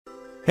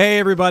Hey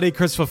everybody,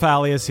 Chris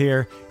Fafalius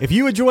here. If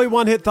you enjoy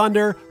One Hit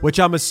Thunder, which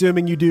I'm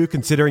assuming you do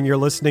considering you're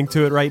listening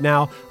to it right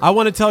now, I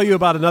want to tell you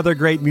about another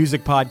great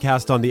music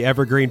podcast on the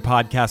Evergreen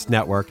Podcast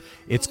Network.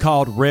 It's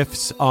called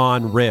Riffs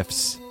on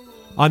Riffs.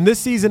 On this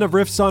season of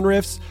Riffs on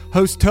Riffs,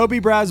 hosts Toby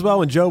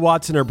Braswell and Joe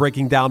Watson are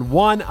breaking down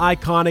one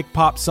iconic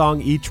pop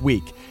song each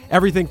week.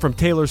 Everything from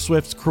Taylor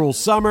Swift's Cruel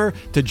Summer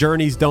to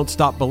Journey's Don't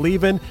Stop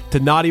Believin' to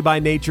Naughty by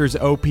Nature's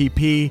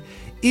OPP.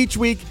 Each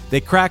week,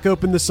 they crack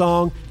open the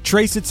song,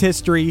 trace its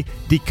history,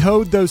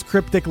 decode those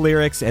cryptic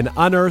lyrics, and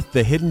unearth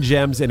the hidden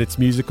gems in its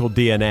musical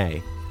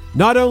DNA.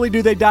 Not only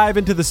do they dive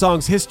into the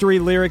song's history,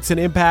 lyrics, and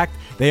impact,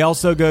 they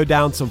also go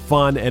down some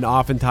fun and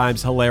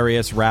oftentimes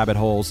hilarious rabbit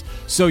holes.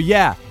 So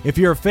yeah, if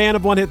you're a fan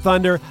of One Hit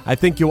Thunder, I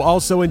think you'll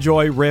also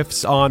enjoy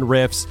Riffs on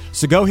Riffs.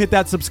 So go hit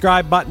that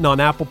subscribe button on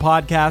Apple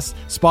Podcasts,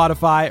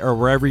 Spotify, or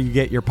wherever you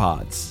get your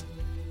pods.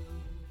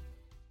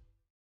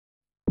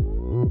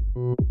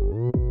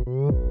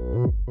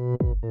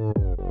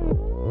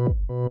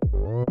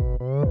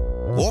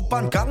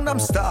 오빤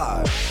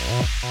강남스타일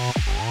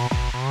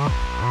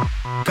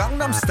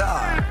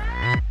강남스타일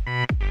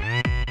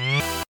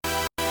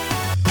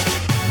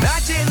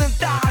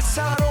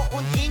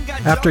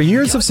After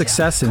years of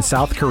success in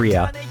South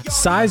Korea,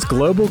 Psy's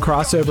global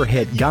crossover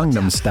hit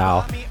Gangnam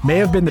Style may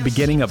have been the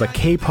beginning of a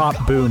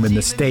K-pop boom in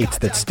the States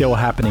that's still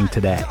happening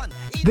today.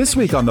 This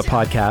week on the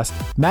podcast,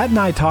 Matt and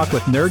I talk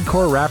with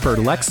nerdcore rapper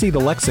Lexi the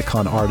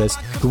Lexicon Artist,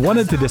 who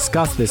wanted to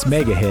discuss this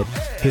mega hit,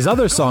 his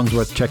other songs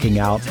worth checking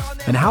out,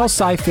 and how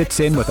Psy fits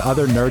in with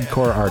other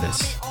nerdcore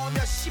artists.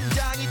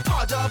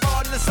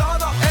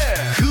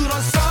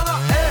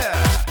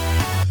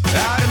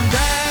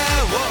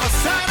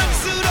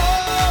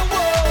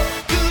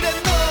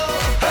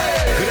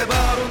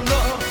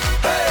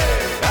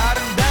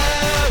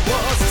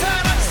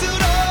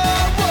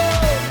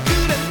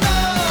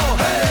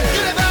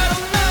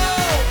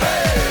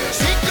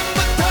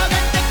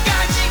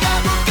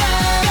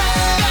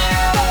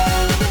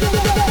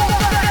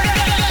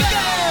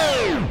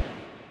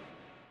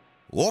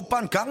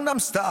 오빤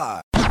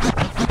강남스타일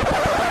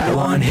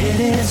One hit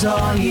is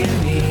all you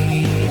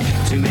need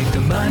to make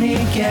the money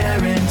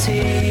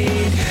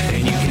guaranteed,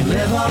 and you can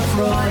live off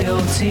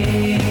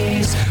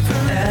royalties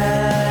forever.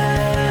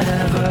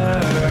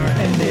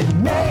 And it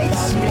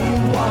makes me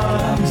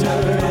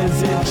wonder,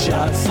 is it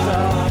just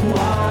a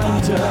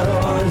wonder,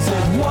 or is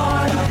it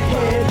one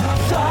hit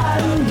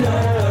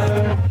thunder?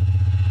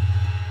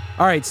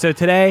 All right, so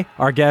today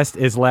our guest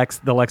is Lex,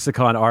 the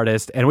Lexicon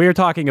Artist, and we are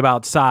talking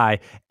about Psy.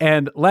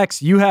 And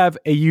Lex, you have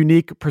a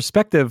unique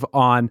perspective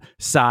on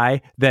Psy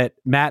that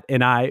Matt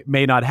and I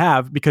may not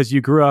have because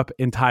you grew up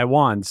in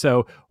Taiwan.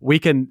 So we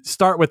can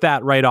start with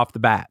that right off the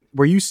bat.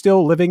 Were you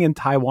still living in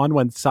Taiwan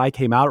when Psy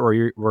came out,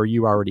 or were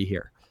you already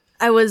here?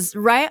 I was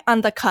right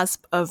on the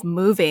cusp of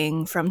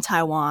moving from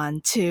Taiwan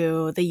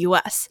to the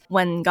US.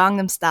 When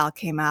Gangnam Style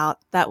came out,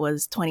 that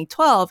was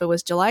 2012. It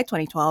was July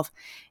 2012.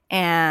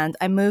 And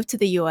I moved to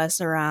the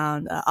US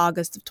around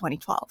August of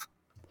 2012.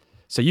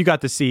 So you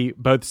got to see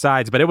both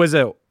sides, but it was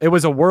a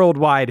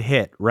worldwide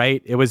hit,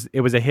 right? It was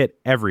a hit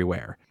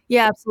everywhere.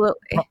 Yeah,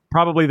 absolutely.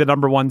 Probably the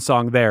number one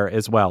song there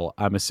as well,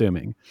 I'm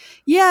assuming.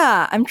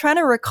 Yeah, I'm trying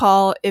to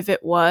recall if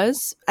it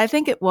was. I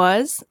think it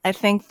was. I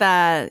think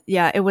that,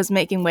 yeah, it was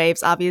making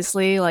waves,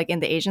 obviously, like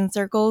in the Asian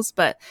circles,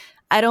 but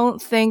I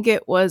don't think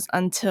it was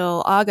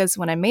until August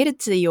when I made it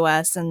to the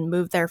US and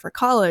moved there for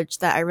college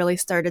that I really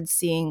started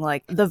seeing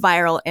like the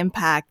viral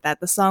impact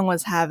that the song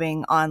was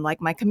having on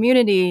like my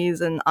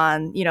communities and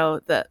on, you know,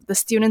 the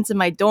students in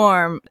my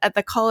dorm. At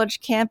the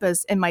college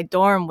campus in my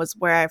dorm was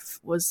where I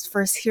was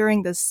first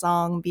hearing this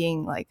song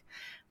being like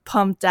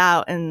pumped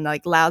out in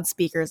like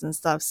loudspeakers and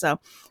stuff. So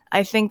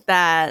I think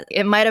that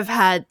it might have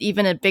had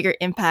even a bigger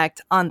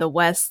impact on the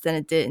West than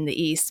it did in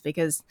the East,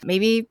 because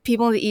maybe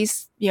people in the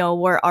East, you know,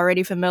 were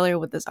already familiar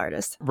with this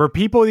artist. Were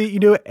people, you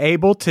know,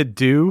 able to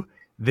do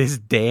this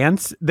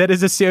dance that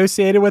is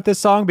associated with this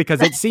song?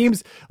 Because it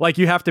seems like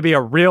you have to be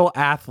a real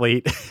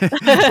athlete.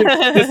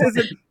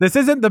 This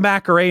isn't the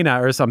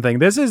Macarena or something.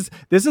 This is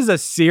a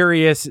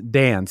serious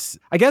dance.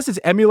 I guess it's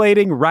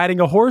emulating riding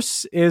a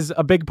horse is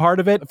a big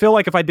part of it. I feel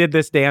like if I did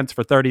this dance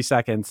for 30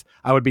 seconds,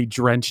 I would be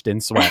drenched in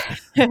sweat.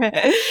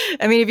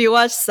 I mean, if you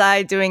watch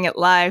Psy doing it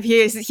live,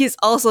 he's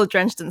also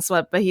drenched in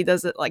sweat, but he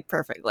does it like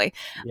perfectly.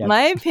 Yep.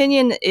 My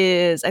opinion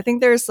is, I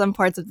think there are some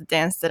parts of the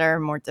dance that are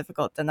more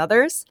difficult than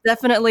others.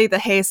 Definitely the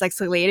Hey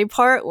Sexy Lady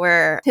part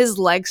where his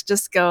legs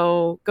just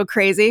go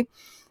crazy.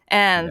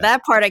 And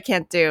that part I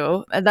can't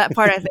do. That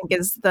part I think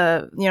is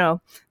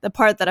the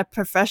part that a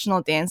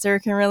professional dancer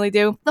can really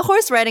do. The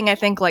horse riding, I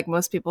think like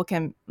most people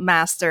can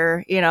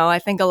master. You know, I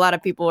think a lot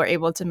of people are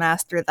able to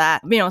master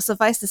that. You know,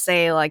 suffice to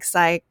say, like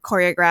Psy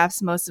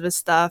choreographs most of his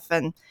stuff,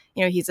 and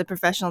you know, he's a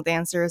professional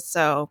dancer.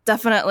 So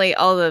definitely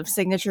all the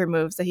signature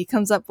moves that he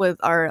comes up with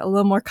are a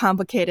little more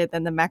complicated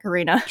than the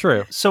Macarena.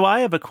 True. So I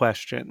have a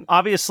question.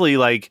 Obviously,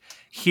 like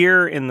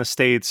here in the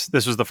States,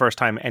 this was the first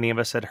time any of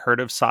us had heard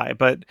of Psy,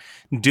 but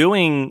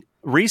doing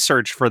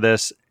research for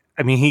this,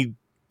 I mean, he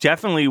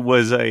definitely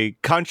was a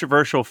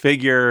controversial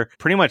figure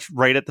pretty much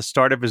right at the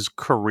start of his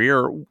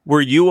career.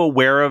 Were you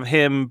aware of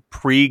him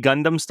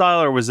pre-Gundam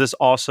Style, or was this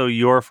also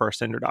your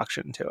first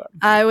introduction to him?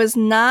 I was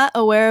not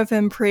aware of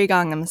him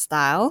pre-Gangnam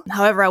Style.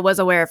 However, I was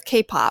aware of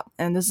K-pop,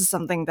 and this is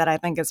something that I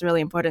think is really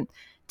important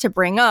to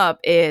bring up.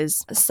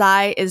 Is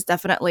Psy is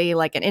definitely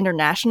like an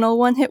international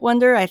one-hit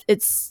wonder.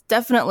 It's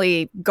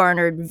definitely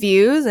garnered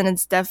views, and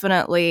it's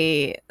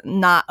definitely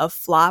not a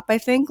flop, I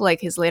think, like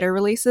his later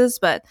releases.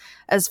 But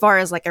as far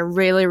as like a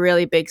really,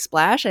 really big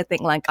splash, I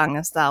think like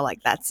Gangnam Style,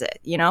 like that's it,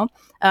 you know?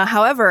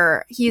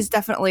 However, he's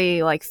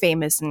definitely like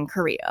famous in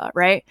Korea,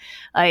 right?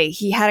 Like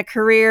he had a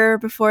career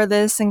before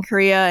this in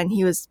Korea, and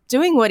he was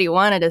doing what he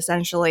wanted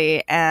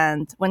essentially.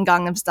 And when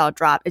Gangnam Style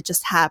dropped, it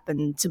just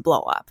happened to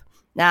blow up.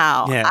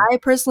 Now, Yeah. I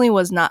personally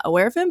was not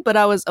aware of him, but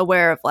I was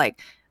aware of like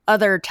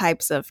other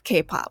types of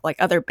K-pop, like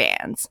other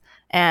bands.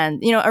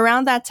 And, you know,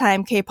 around that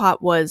time,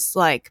 K-pop was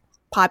like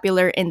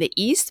popular in the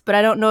East, but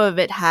I don't know if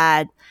it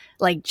had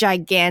like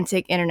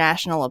gigantic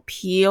international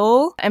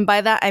appeal. And by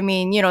that, I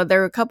mean, you know, there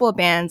were a couple of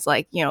bands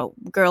like, you know,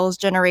 Girls'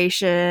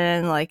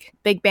 Generation, like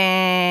Big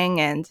Bang,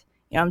 and,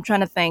 you know, I'm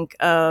trying to think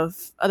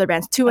of other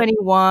bands,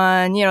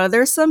 2NE1. You know,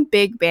 there's some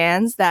big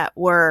bands that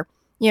were,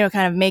 you know,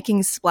 kind of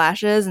making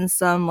splashes in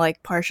some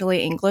like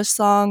partially English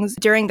songs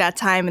during that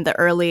time in the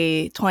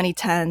early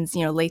 2010s,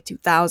 you know, late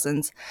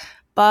 2000s.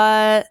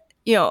 But,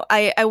 you know,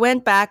 I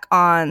went back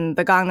on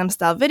the Gangnam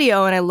Style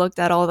video and I looked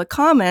at all the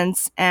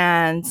comments,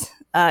 and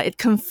it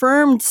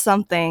confirmed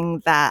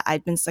something that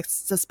I'd been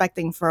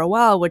suspecting for a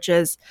while, which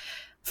is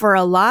for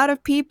a lot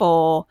of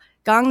people,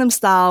 Gangnam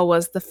Style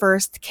was the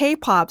first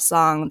K-pop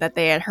song that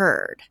they had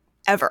heard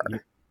ever.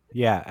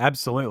 Yeah,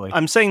 absolutely.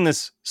 I'm saying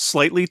this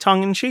slightly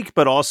tongue-in-cheek,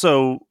 but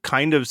also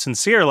kind of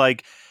sincere.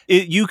 Like,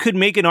 you could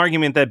make an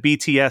argument that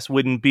BTS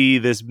wouldn't be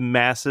this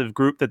massive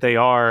group that they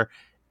are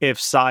if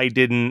Psy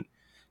didn't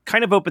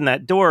kind of open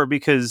that door,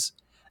 because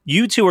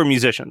you two are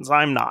musicians.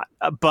 I'm not.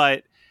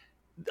 But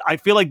I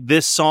feel like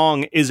this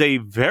song is a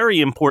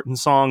very important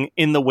song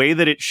in the way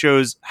that it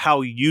shows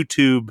how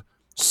YouTube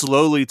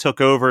slowly took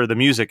over the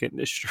music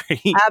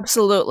industry.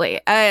 Absolutely.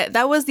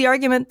 That was the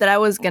argument that I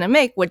was going to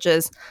make, which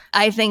is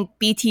I think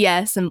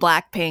BTS and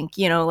Blackpink,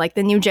 you know, like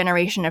the new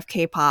generation of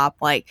K-pop,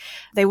 like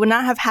they would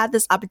not have had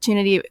this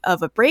opportunity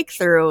of a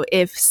breakthrough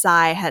if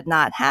Psy had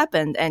not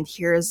happened. And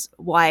here's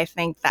why I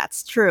think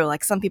that's true.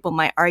 Like some people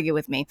might argue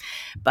with me,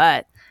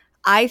 but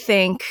I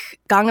think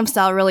Gangnam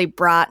Style really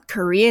brought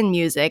Korean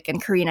music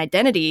and Korean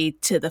identity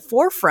to the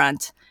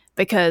forefront.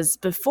 Because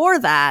before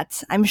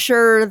that, I'm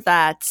sure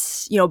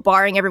that, you know,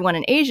 barring everyone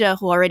in Asia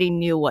who already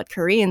knew what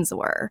Koreans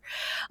were,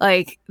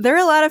 like there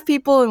are a lot of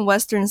people in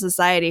Western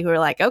society who are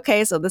like,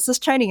 okay, so this is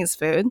Chinese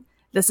food.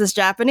 This is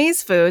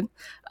Japanese food.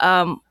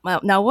 Well,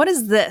 now what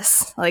is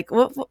this? Like,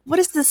 what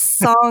is this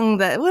song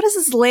what is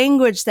this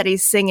language that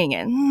he's singing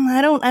in?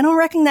 I don't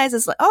recognize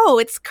this. Oh,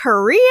 it's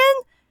Korean?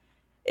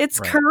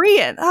 It's Right.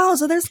 Korean. Oh,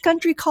 so there's a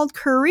country called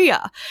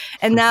Korea.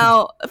 And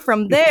now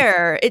from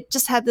there, it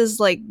just had this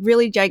like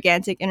really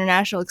gigantic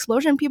international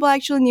explosion. People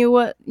actually knew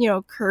what, you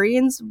know,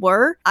 Koreans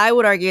were. I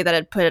would argue that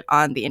it put it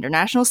on the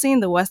international scene,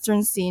 the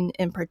Western scene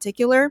in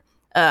particular,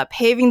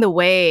 paving the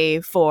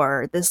way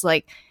for this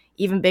like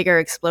even bigger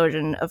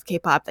explosion of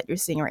K-pop that you're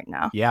seeing right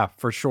now. Yeah,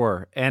 for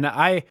sure. And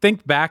I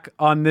think back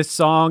on this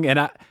song, and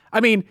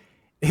I mean,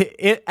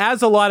 it,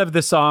 as a lot of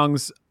the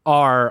songs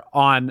are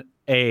on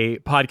a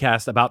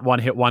podcast about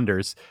one-hit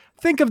wonders,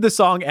 think of the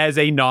song as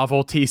a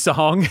novelty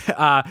song.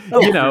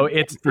 You know,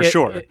 it's for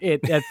sure.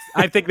 It's,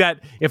 I think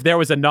that if there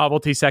was a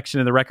novelty section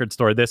in the record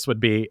store, this would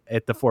be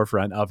at the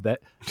forefront of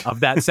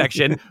that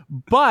section.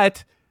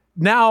 But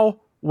now,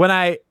 when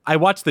I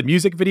watched the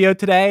music video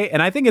today,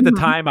 and I think at the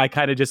time I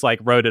kind of just like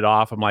wrote it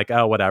off. I'm like,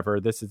 oh, whatever.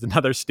 This is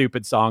another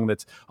stupid song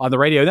that's on the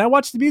radio. And then I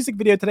watched the music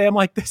video today. I'm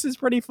like, this is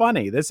pretty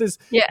funny. This is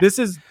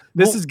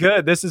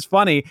good. This is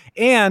funny.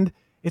 And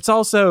it's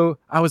also,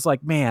 I was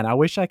like, man, I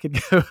wish I could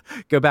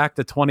go back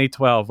to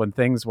 2012 when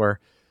things were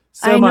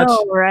so much. I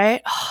know,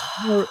 right?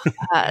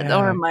 God,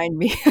 don't remind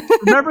me.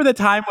 Remember the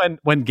time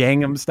when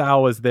Gangnam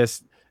Style was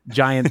this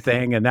giant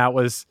thing, and that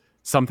was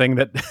something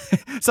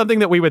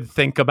that we would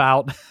think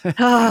about.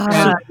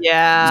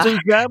 Yeah. So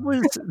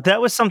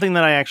that was something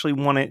that I actually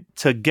wanted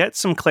to get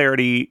some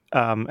clarity,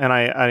 and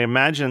I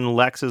imagine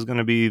Lex is going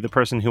to be the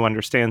person who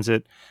understands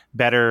it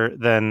better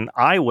than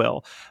I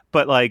will.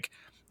 But like,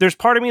 there's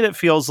part of me that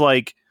feels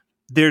like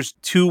there's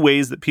two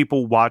ways that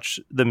people watch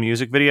the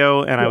music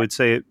video, and I would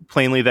say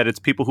plainly that it's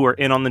people who are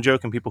in on the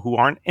joke and people who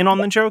aren't in on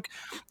the joke.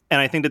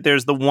 And I think that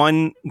there's the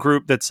one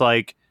group that's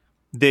like,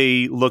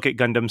 they look at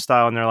Gundam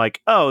Style and they're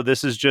like, oh,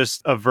 this is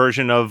just a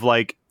version of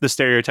like the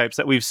stereotypes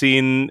that we've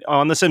seen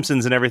on The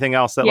Simpsons and everything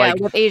else that like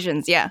with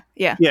Asians, yeah,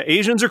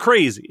 Asians are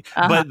crazy.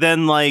 But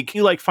then like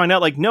you like find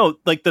out like, no,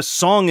 like the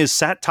song is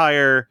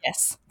satire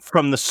yes,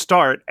 from the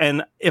start.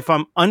 And if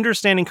I'm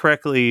understanding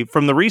correctly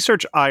from the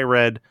research I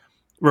read,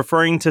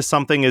 referring to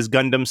something as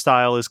Gundam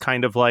Style is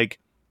kind of like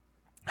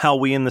how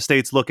we in the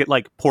States look at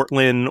like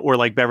Portland or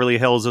like Beverly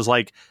Hills as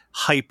like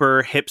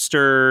hyper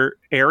hipster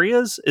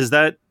areas. Is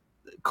that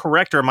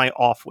correct, or am I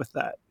off with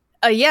that?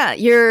 Yeah,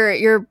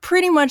 you're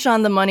pretty much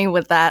on the money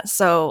with that.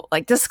 So,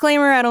 like,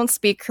 disclaimer: I don't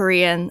speak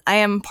Korean. I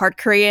am part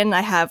Korean. I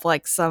have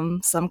like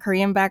some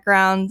Korean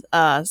background,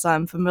 so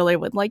I'm familiar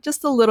with like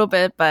just a little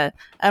bit, but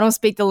I don't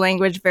speak the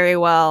language very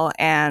well,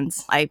 and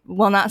I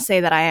will not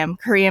say that I am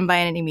Korean by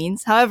any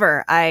means.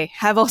 However, I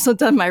have also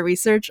done my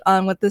research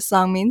on what this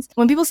song means.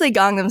 When people say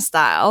Gangnam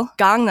Style,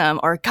 Gangnam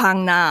or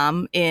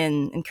Gangnam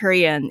in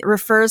Korean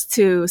refers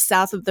to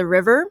south of the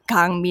river,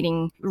 Gang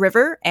meaning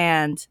river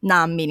and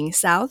Nam meaning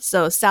south.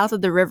 So south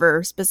of the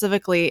river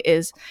specifically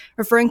is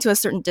referring to a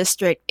certain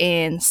district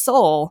in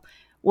Seoul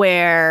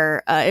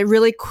where it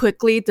really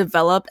quickly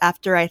developed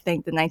after, I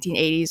think, the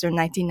 1980s or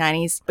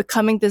 1990s,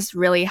 becoming this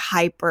really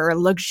hyper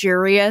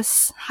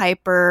luxurious,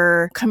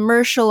 hyper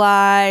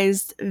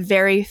commercialized,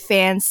 very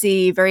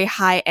fancy, very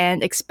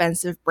high-end,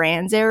 expensive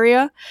brands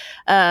area.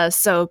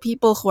 So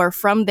people who are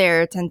from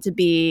there tend to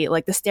be,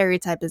 like, the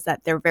stereotype is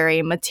that they're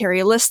very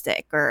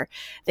materialistic, or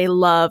they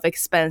love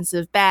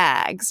expensive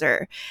bags,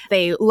 or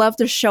they love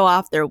to show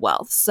off their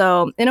wealth.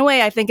 So in a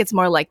way, I think it's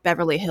more like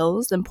Beverly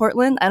Hills than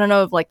Portland. I don't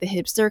know if like the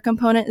hipster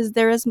component is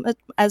there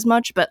as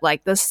much, but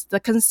like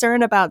the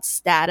concern about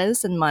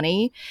status and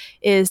money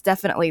is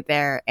definitely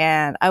there.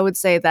 And I would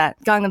say that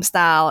Gangnam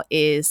Style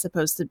is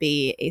supposed to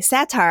be a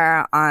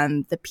satire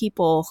on the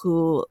people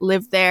who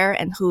live there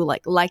and who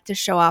like to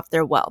show off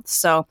their wealth.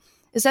 So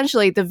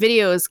essentially the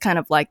video is kind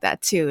of like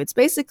that too. It's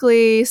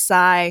basically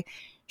Psy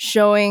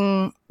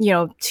showing,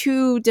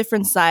 two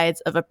different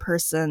sides of a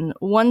person.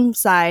 One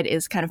side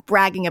is kind of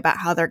bragging about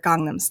how they're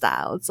Gangnam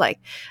Style. It's like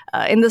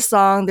in the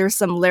song, there's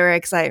some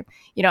lyrics. I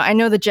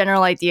know the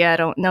general idea. I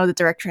don't know the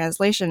direct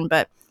translation,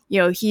 but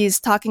he's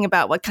talking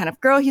about what kind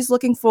of girl he's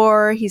looking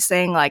for. He's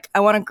saying like, I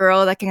want a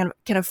girl that can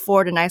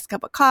afford a nice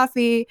cup of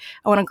coffee.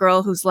 I want a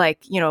girl who's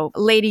like, a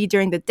lady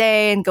during the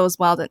day and goes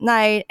wild at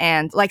night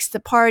and likes to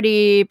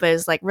party, but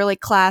is like really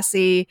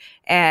classy.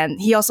 And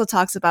he also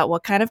talks about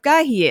what kind of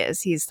guy he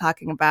is. He's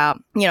talking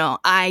about,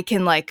 I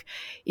can like,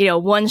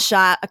 one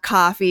shot a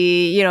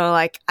coffee,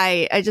 like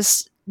I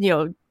just,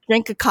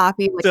 drink a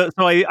coffee. So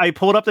I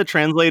pulled up the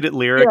translated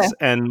lyrics,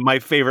 and my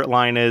favorite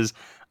line is,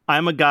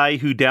 I'm a guy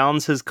who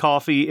downs his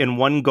coffee in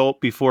one gulp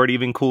before it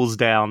even cools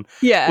down.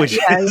 Which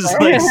is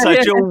like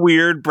such a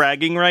weird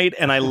bragging right,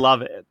 and I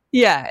love it.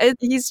 Yeah,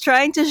 he's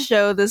trying to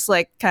show this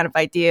like kind of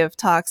idea of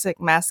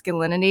toxic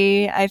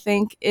masculinity, I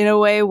think, in a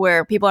way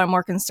where people are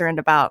more concerned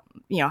about,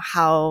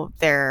 how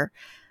they're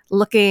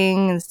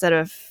looking instead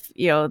of,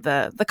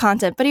 the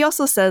content. But he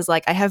also says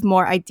like, I have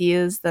more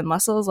ideas than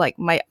muscles, like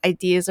my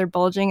ideas are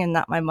bulging and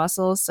not my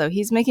muscles. So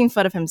he's making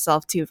fun of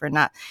himself too for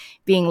not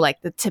being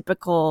like the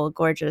typical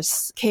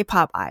gorgeous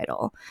K-pop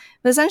idol.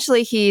 But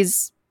essentially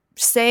he's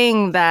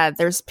saying that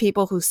there's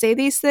people who say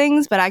these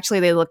things, but actually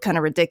they look kind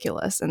of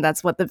ridiculous, and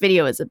that's what the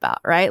video is about,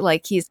 right?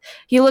 Like he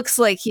looks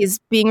like he's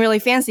being really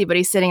fancy, but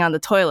he's sitting on the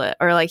toilet,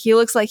 or like he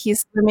looks like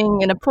he's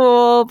swimming in a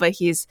pool, but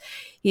he's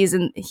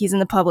in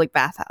the public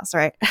bathhouse,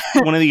 right?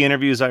 One of the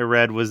interviews I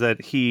read was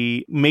that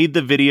he made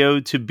the video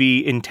to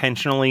be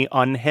intentionally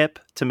unhip,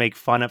 to make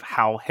fun of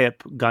how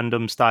hip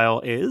Gangnam Style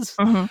is,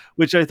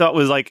 which I thought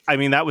was like, I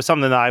mean, that was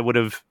something that I would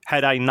have,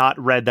 had I not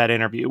read that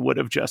interview, would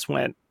have just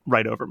went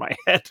right over my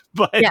head.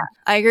 But yeah,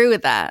 I agree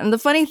with that. And the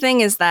funny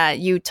thing is that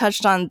you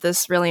touched on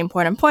this really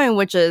important point,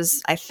 which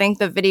is, I think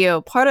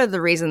part of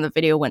the reason the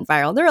video went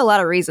viral, there are a lot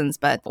of reasons,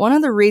 but one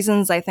of the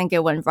reasons I think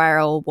it went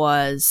viral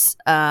was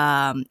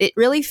it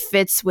really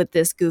fits with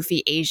this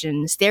goofy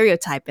Asian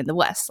stereotype in the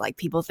West. Like,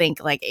 people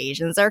think like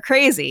Asians are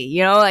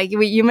crazy, like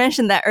you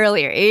mentioned that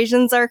earlier.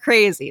 Asians are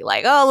crazy.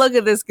 Like, oh, look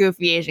at this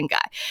goofy Asian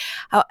guy.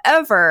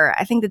 However,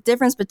 I think the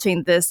difference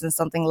between this and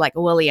something like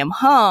William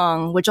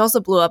Hung, which also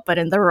blew up, but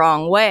in the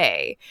wrong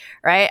way,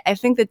 right? I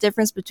think the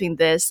difference between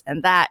this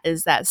and that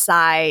is that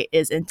Psy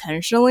is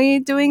intentionally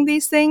doing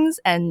these things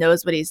and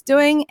knows what he's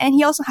doing. And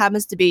he also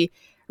happens to be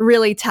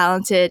really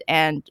talented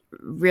and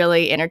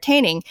really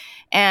entertaining.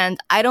 And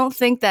I don't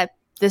think that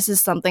this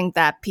is something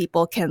that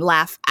people can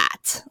laugh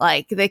at.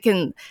 Like, they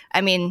can,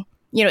 I mean,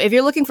 if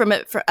you're looking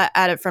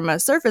at it from a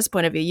surface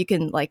point of view, you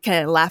can like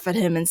kind of laugh at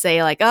him and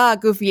say like,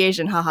 goofy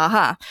Asian, ha ha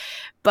ha.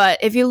 But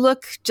if you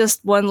look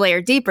just one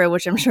layer deeper,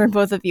 which I'm sure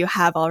both of you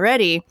have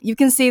already, you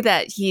can see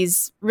that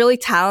he's really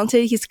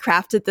talented. He's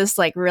crafted this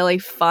like really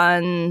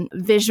fun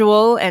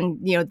visual and,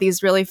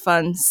 these really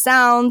fun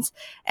sounds,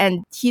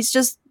 and he's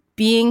just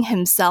being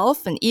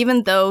himself. And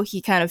even though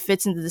he kind of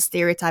fits into the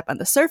stereotype on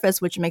the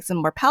surface, which makes him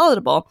more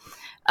palatable,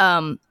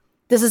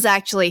 this is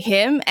actually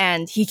him,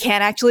 and he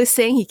can't actually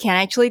sing, he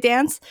can't actually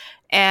dance.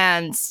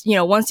 And,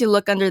 once you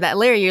look under that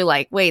layer, you're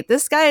like, wait,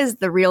 this guy is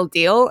the real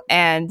deal,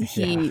 and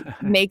he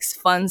makes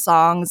fun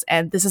songs,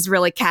 and this is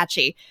really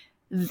catchy.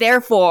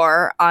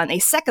 Therefore, on a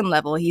second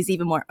level, he's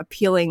even more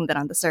appealing than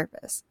on the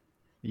surface.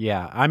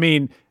 Yeah, I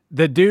mean,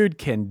 the dude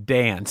can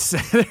dance.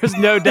 There's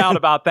no doubt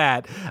about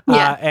that.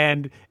 Yeah.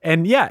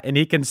 And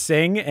he can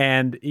sing,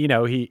 and,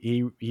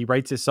 he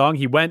writes his song.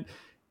 He went...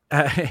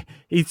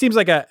 he seems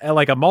like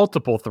a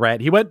multiple threat.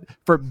 He went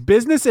for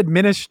business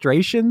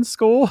administration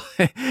school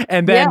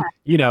and then,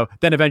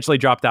 then eventually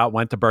dropped out,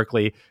 went to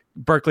Berkeley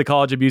Berklee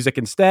College of Music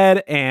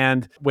instead,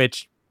 and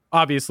which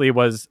obviously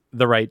was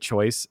the right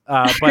choice.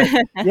 But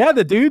yeah,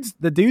 the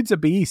dude's a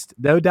beast,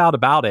 no doubt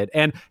about it.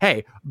 And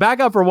hey, back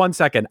up for 1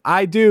 second.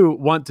 I do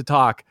want to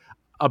talk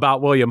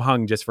about William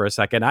Hung just for a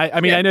second. I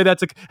mean, I know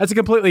that's a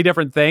completely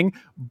different thing,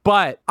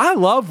 but I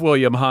love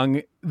William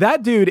Hung.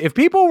 That dude, if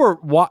people were,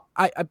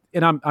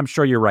 I'm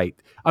sure you're right.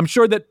 I'm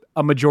sure that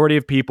a majority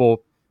of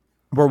people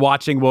were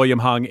watching William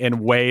Hung in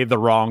way the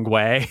wrong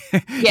way,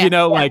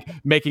 like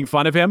making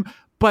fun of him.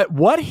 But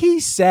what he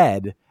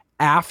said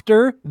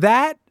after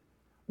that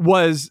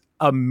was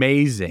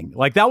amazing.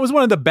 Like, that was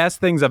one of the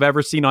best things I've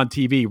ever seen on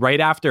TV right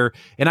after.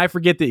 And I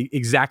forget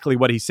exactly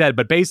what he said,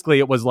 but basically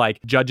it was like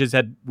judges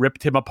had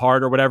ripped him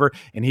apart or whatever.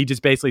 And he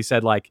just basically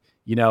said like,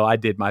 I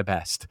did my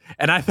best.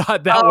 And I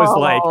thought that was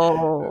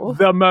like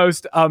the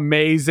most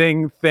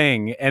amazing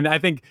thing. And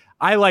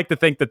I like to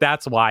think that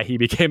that's why he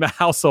became a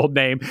household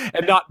name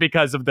and not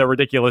because of the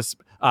ridiculous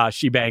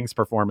She Bangs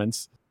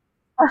performance.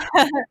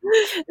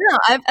 No,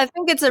 I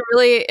think it's a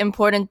really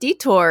important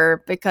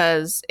detour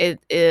because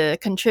it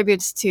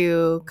contributes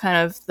to kind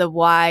of the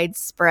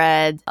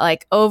widespread,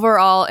 like,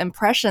 overall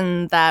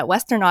impression that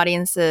Western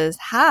audiences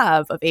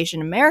have of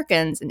Asian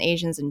Americans and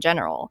Asians in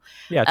general.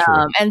 Yeah,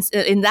 true. And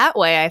in that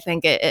way, I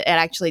think it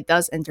actually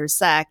does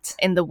intersect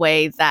in the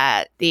way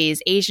that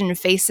these Asian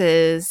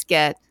faces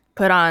get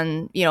put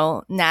on,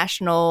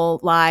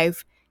 national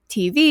live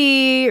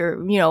TV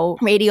or,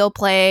 radio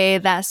play,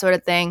 that sort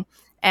of thing.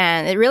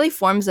 And it really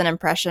forms an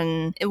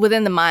impression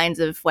within the minds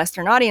of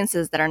Western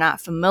audiences that are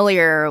not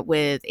familiar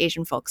with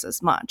Asian folks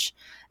as much.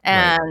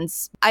 And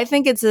right. I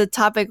think it's a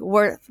topic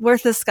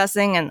worth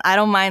discussing, and I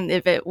don't mind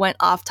if it went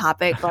off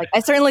topic. Like, I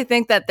certainly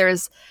think that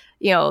there's,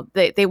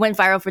 they went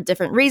viral for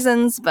different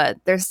reasons, but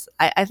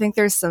I think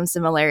there's some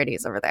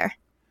similarities over there.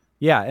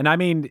 Yeah, and I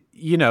mean,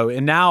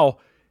 and now,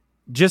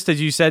 just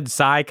as you said,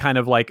 Psy kind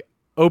of like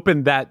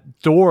opened that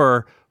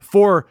door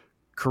for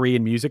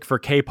Korean music, for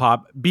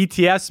K-pop.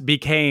 BTS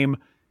became...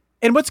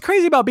 And what's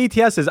crazy about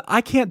BTS is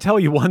I can't tell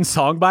you one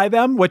song by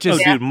them, which is...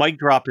 dude, Mic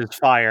Drop is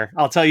fire.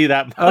 I'll tell you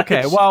that much.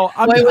 Okay, well...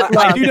 I do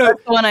know...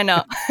 That's the one I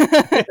know.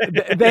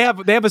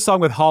 they have a song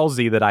with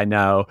Halsey that I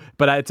know,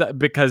 but it's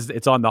because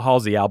it's on the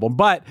Halsey album.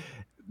 But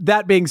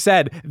that being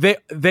said,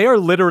 they are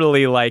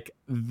literally like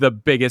the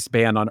biggest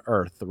band on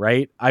earth,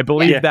 right? I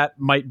believe that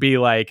might be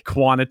like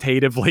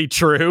quantitatively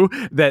true,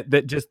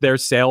 that just their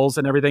sales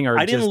and everything are...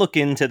 I didn't look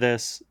into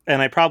this,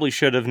 and I probably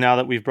should have now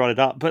that we've brought it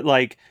up, but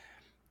like...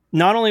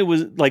 Not only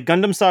was like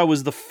Gangnam Style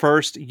was the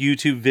first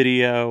YouTube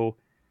video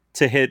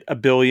to hit 1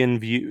 billion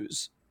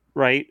views,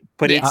 right?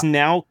 But it's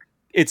now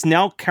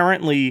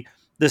currently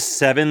the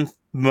 7th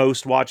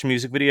most watched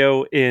music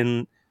video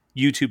in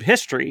YouTube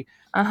history.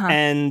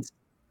 And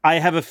I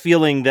have a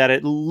feeling that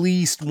at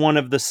least one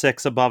of the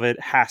 6 above it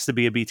has to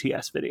be a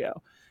BTS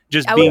video.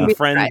 Just being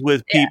friends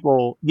with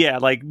people. Yeah,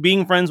 like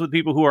being friends with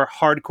people who are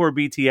hardcore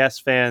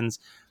BTS fans.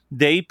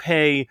 They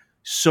pay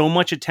so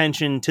much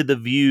attention to the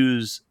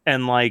views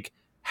and like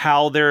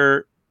how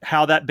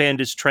that band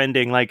is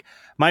trending. Like,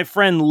 my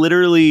friend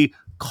literally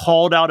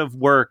called out of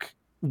work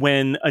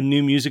when a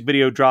new music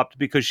video dropped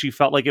because she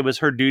felt like it was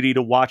her duty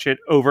to watch it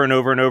over and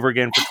over and over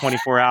again for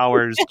 24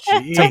 hours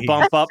to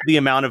bump up the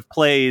amount of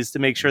plays to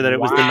make sure that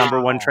it was the number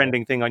one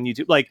trending thing on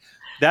YouTube. Like,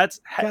 that's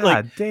God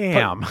like,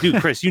 damn,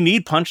 dude, Chris, you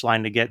need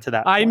Punchline to get to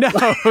that point. I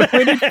know.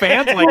 We need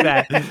fans like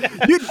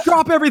that. You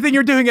drop everything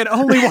you're doing and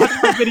only watch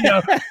the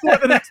video for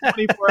the next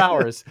 24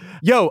 hours.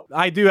 Yo,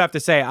 I do have to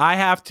say,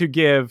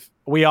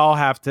 we all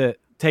have to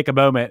take a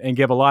moment and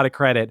give a lot of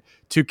credit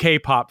to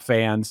K-pop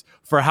fans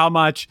for how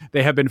much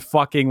they have been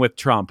fucking with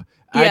Trump.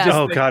 Yeah.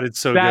 Oh God, it's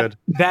so good.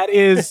 That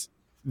is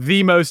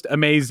the most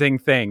amazing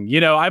thing.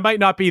 I might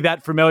not be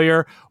that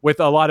familiar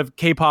with a lot of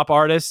K-pop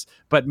artists,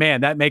 but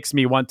man, that makes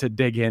me want to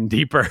dig in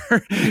deeper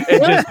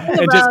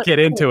and just get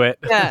into it.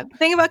 Yeah. The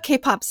thing about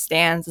K-pop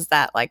stans is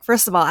that, like,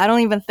 first of all, I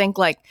don't even think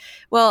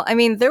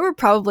there were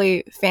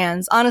probably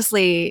fans,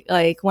 honestly,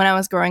 like when I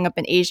was growing up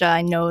in Asia,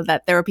 I know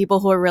that there were people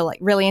who were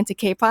really into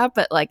K-pop,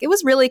 but like it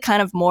was really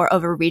kind of more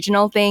of a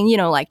regional thing,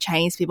 like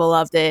Chinese people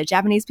loved it,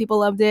 Japanese people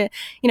loved it,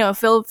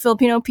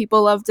 Filipino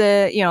people loved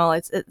it,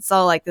 it's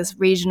all like this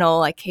regional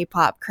like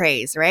K-pop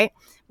craze, right?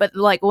 But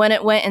like when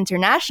it went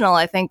international,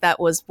 I think that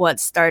was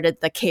what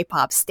started the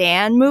K-pop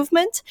stan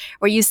movement,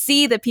 where you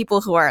see the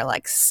people who are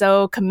like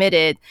so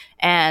committed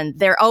and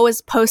they're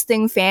always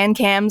posting fan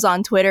cams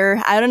on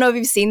Twitter. I don't know if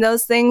you've seen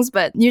those things,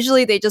 but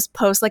usually they just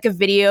post like a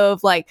video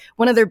of like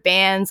one of their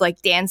bands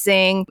like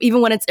dancing,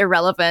 even when it's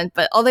irrelevant,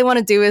 but all they want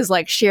to do is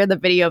like share the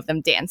video of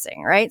them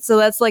dancing, right? So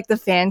that's like the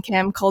fan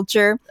cam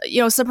culture.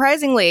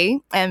 Surprisingly,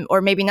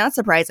 or maybe not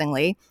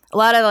surprisingly, a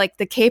lot of like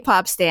the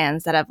K-pop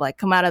stans that have like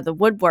come out of the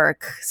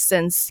woodwork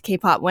since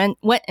K-pop went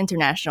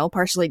international,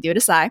 partially due to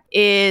Psy,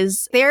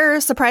 is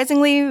they're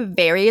surprisingly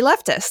very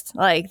leftist.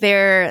 Like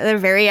they're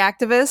very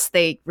activist.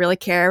 They really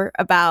care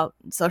about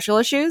social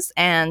issues,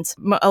 and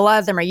a lot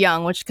of them are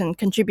young, which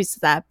contribute to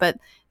that. But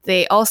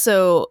they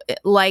also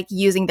like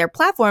using their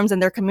platforms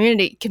and their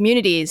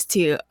communities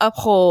to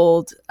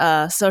uphold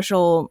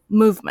social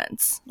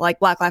movements like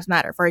Black Lives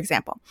Matter, for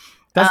example.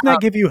 Doesn't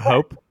that give you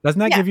hope? Doesn't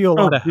that give you a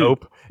lot of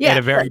hope at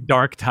a very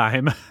dark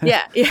time?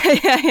 Yeah.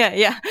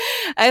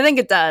 I think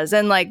it does.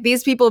 And like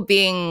these people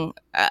being,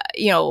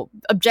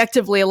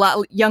 objectively a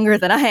lot younger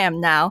than I am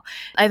now,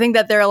 I think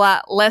that they're a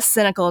lot less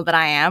cynical than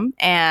I am.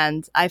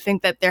 And I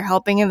think that they're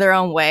helping in their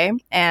own way.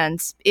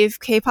 And if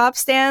K-pop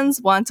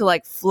stans want to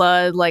like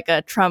flood like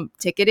a Trump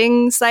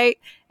ticketing site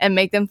and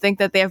make them think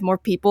that they have more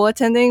people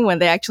attending when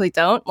they actually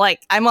don't,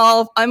 like I'm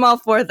all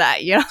for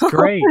that, you know?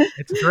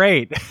 It's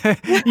great.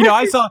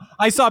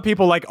 I saw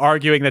people like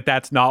arguing that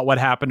that's not what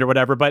happened or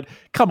whatever, but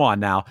come on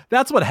now.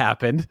 That's what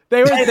happened.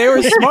 They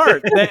were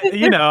smart.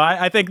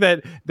 I think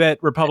that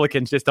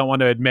Republicans just don't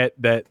want to admit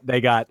that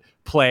they got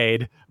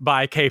played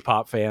by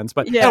K-pop fans.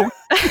 But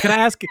can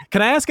I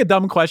ask a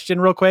dumb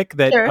question real quick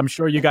that I'm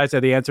sure you guys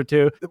have the answer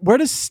to? Where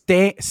does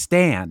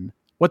stan?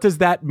 What does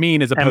that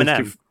mean as opposed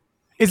to?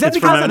 Is that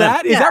because of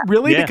that? Is that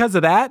really because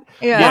of that?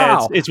 Yeah,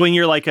 wow. It's when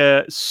you're like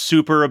a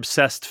super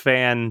obsessed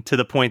fan to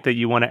the point that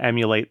you want to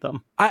emulate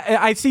them.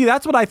 I see.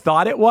 That's what I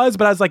thought it was,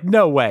 but I was like,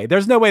 no way.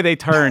 There's no way they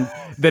turned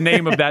the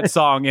name of that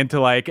song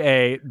into like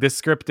a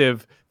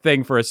descriptive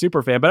thing for a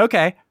super fan. But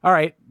okay, all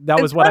right, that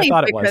was what I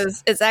thought it was.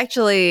 Because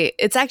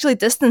it's actually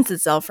distanced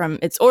itself from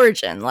its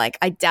origin. Like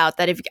I doubt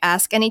that if you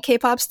ask any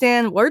K-pop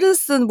stan, where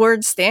does the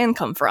word stan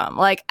come from?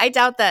 Like I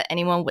doubt that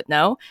anyone would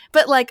know.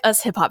 But like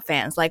us hip hop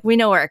fans, like we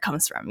know where it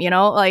comes from.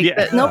 No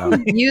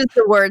one used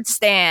the word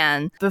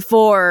stan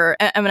before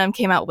Eminem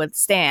came out with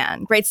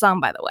Stan. Great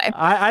song, by the way.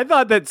 I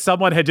thought that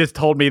someone had just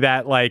told me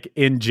that like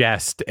in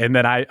jest, and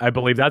then I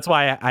believe that's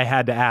why I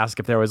had to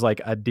ask if there was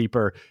like a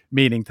deeper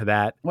meaning to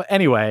that. Well,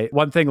 anyway,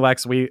 one thing,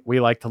 Lex, we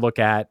like to look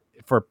at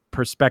for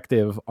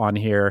perspective on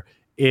here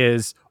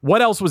is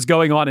what else was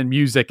going on in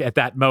music at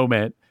that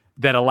moment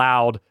that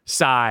allowed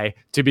Psy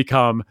to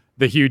become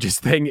the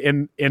hugest thing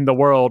in the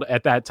world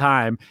at that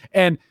time.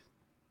 And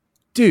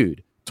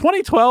dude,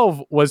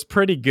 2012 was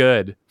pretty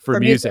good for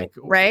music,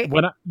 right?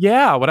 When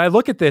I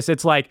look at this,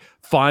 it's like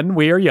Fun,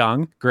 We Are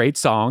Young, great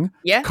song.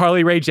 Yeah.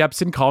 Carly Rae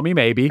Jepsen, Call Me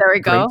Maybe. There we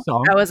go.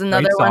 Song, that was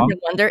another one hit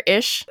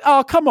wonder-ish.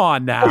 Oh, come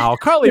on now.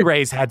 Carly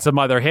Rae's had some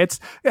other hits.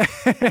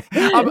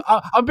 I'm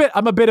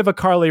a bit of a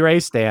Carly Rae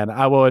stan,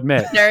 I will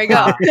admit. There you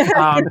go.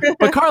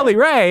 But Carly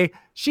Rae,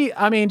 she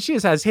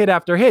just has hit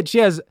after hit. She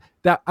has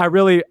that I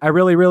really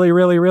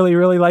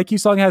like you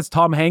song has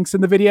Tom Hanks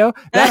in the video.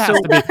 That has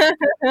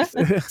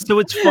to be. So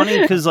it's funny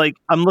because like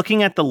I'm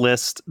looking at the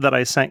list that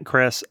I sent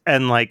Chris,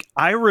 and like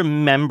I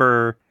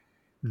remember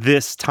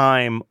this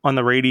time on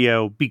the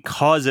radio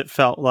because it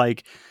felt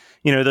like,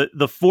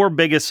 the four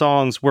biggest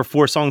songs were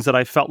four songs that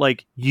I felt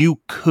like you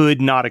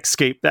could not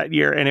escape that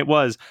year, and it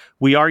was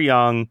We Are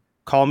Young,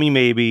 Call Me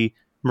Maybe,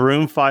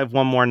 Maroon 5,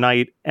 One More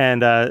Night,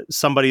 and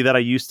Somebody That I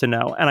Used to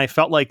Know. And I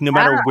felt like no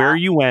matter where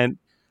you went,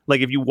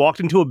 like if you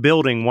walked into a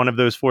building, one of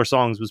those four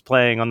songs was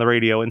playing on the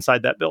radio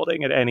inside that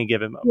building at any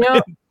given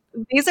moment.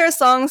 These are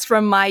songs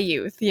from my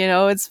youth.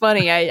 It's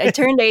funny. I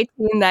turned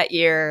 18 that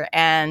year,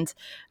 and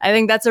I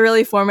think that's a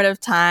really formative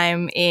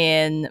time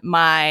in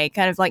my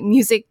kind of like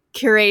music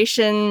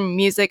curation,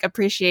 music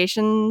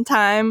appreciation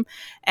time.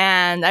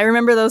 And I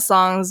remember those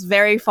songs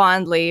very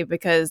fondly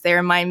because they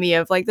remind me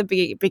of like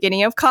the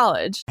beginning of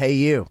college. Hey,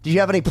 you. Do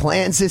you have any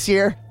plans this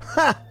year?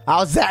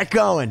 How's that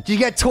going? Did you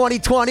get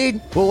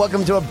 2020? Well,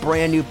 welcome to a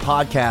brand new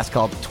podcast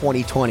called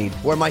 2020,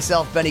 where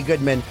myself, Benny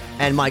Goodman,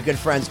 and my good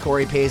friends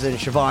Corey Pazin and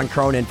Siobhan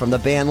Cronin from the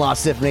band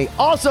Lost Symphony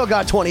also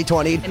got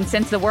 2020. And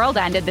since the world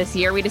ended this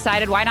year, we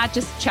decided why not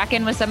just check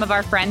in with some of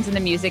our friends in the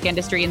music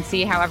industry and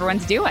see how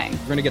everyone's doing.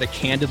 We're going to get a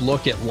candid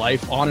look at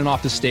life on and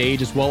off the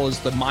stage, as well as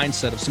the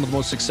mindset of some of the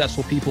most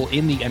successful people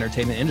in the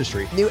entertainment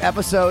industry. New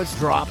episodes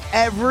drop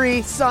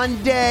every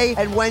Sunday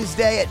and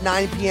Wednesday at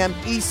 9 p.m.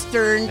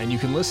 Eastern. And you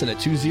can listen at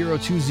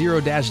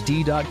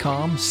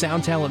 2020-d.com,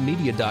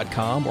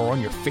 soundtalentmedia.com, or on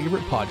your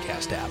favorite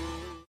podcast app.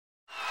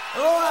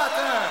 Hello out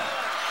there.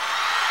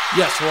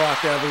 Yes, hello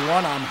out there,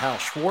 everyone. I'm Hal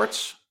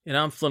Schwartz. And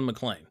I'm Flynn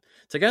McLean.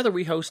 Together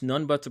we host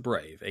None But the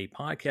Brave, a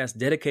podcast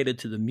dedicated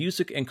to the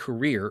music and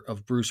career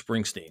of Bruce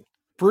Springsteen.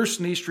 Bruce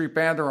and E Street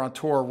Band are on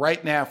tour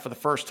right now for the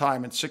first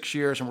time in 6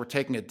 years, and we're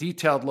taking a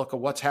detailed look at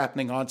what's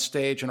happening on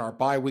stage in our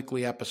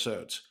bi-weekly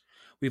episodes.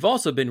 We've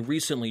also been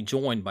recently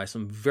joined by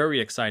some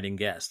very exciting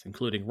guests,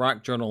 including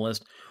rock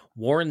journalist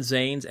Warren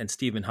Zanes and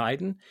Stephen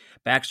Hayden,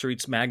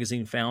 Backstreet's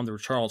Magazine founder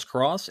Charles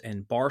Cross,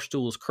 and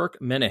Barstool's Kirk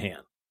Minahan.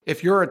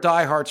 If you're a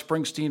diehard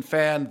Springsteen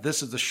fan,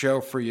 this is the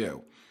show for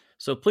you.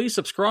 So please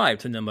subscribe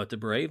to None But the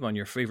Brave on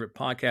your favorite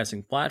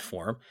podcasting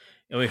platform,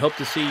 and we hope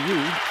to see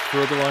you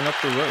further on up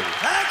the road.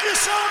 Thank you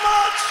so much.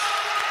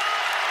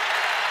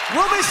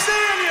 We'll be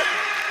seeing you.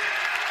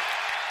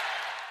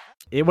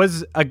 It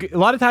was a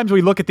lot of times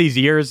we look at these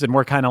years and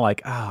we're kind of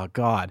like, oh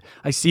God,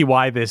 I see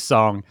why this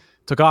song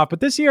took off.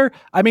 But this year,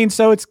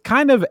 so it's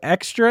kind of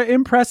extra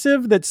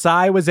impressive that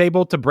Psy was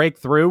able to break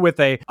through with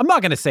I'm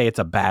not going to say it's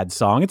a bad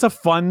song. It's a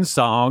fun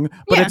song,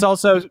 but it's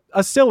also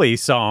a silly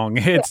song.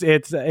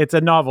 It's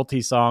a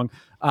novelty song.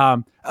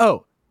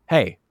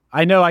 Hey,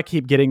 I know I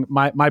keep getting,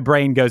 my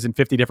brain goes in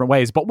 50 different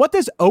ways, but what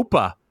does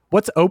Oppa?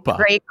 What's Oppa?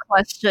 Great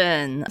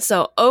question.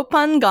 So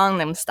Oppan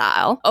Gangnam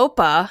Style.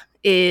 Oppa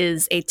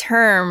is a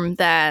term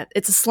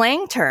it's a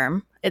slang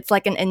term. It's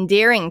like an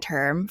endearing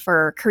term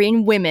for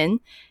Korean women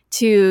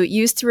to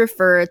use to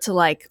refer to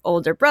like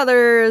older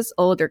brothers,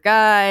 older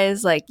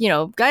guys, like, you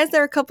know, guys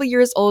that are a couple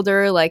years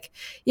older, like,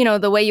 you know,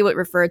 the way you would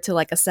refer to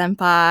like a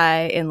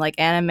senpai in like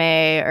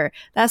anime or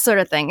that sort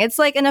of thing. It's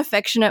like an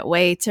affectionate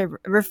way to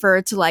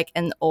refer to like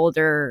an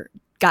older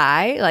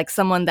guy, like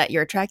someone that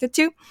you're attracted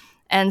to.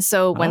 And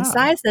so when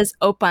Psy says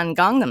Oppan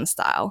Gangnam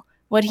Style,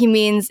 what he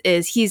means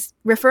is he's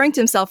referring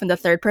to himself in the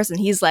third person.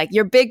 He's like,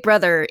 your big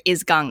brother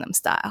is Gangnam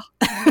Style.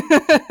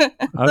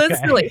 So it's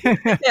silly.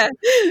 Yeah.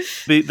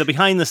 The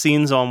behind the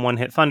scenes on One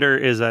Hit Thunder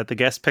is that the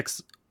guest picks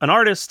an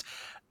artist,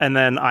 and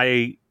then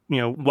I,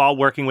 while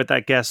working with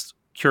that guest,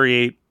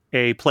 curate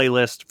a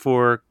playlist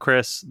for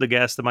Chris, the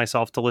guest, and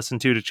myself to listen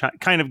to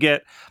kind of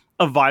get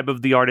a vibe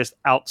of the artist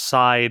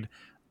outside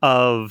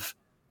of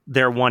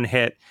their one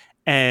hit.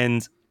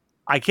 And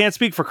I can't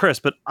speak for Chris,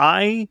 but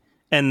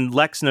and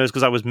Lex knows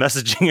because I was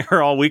messaging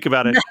her all week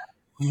about it,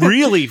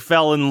 really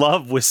fell in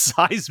love with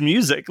Psy's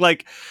music.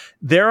 Like,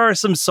 there are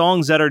some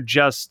songs that are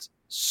just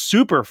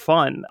super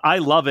fun. I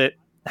love it.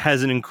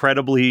 Has an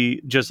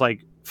incredibly just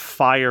like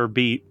fire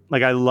beat.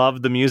 Like, I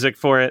love the music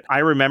for it. I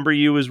Remember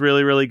You was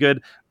really, really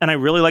good. And I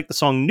really like the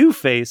song New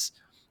Face.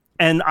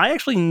 And I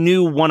actually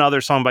knew one other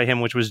song by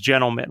him, which was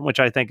Gentleman, which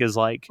I think is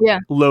like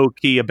low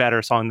key a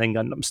better song than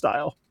Gundam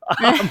Style.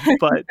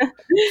 But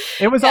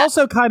it was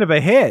also kind of a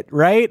hit,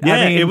 right? Yeah,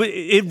 I mean,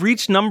 it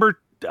reached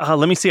number.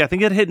 Let me see. I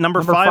think it hit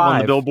number 5 on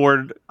the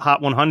Billboard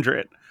Hot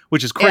 100,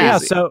 which is crazy. Yeah,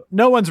 so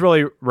no one's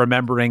really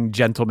remembering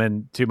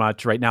Gentleman too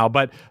much right now,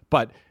 but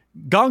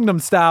Gangnam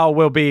Style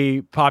will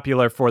be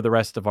popular for the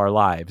rest of our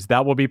lives.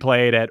 That will be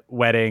played at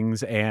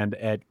weddings and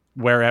at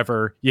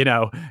wherever,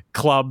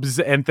 clubs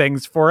and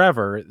things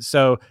forever.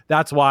 So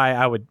that's why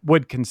I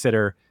would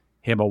consider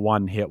him a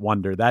one-hit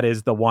wonder. That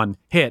is the one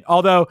hit.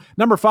 Although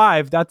number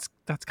 5, that's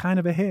kind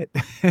of a hit.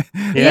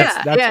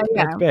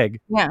 That's big.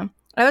 Yeah.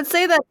 I would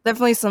say that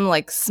definitely some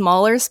like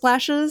smaller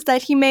splashes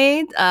that he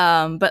made,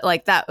 but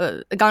like that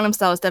Gangnam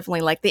Style is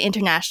definitely like the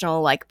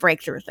international like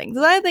breakthrough thing.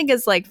 So I think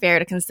it's like fair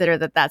to consider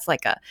that's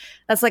like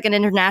an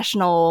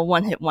international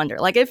one hit wonder.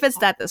 Like it fits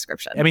that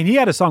description. I mean, he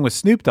had a song with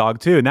Snoop Dogg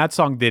too, and that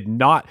song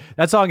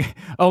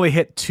only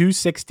hit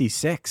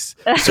 266.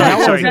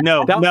 Sorry,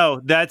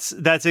 no,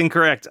 that's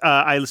incorrect.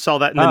 I saw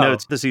that in the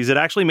notes this season. It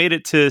actually made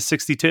it to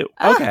 62.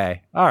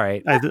 Okay, all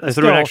right. I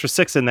threw an extra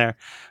 6 in there,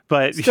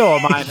 but still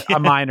a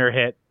minor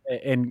hit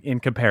in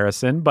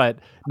comparison, but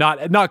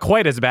not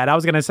quite as bad. I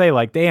was going to say,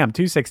 like, damn,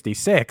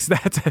 266.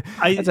 That's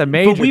a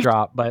major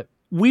drop. But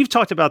we've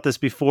talked about this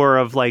before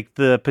of like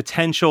the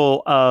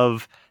potential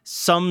of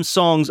some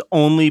songs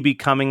only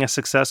becoming a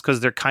success because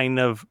they're kind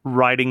of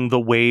riding the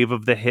wave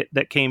of the hit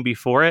that came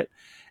before it.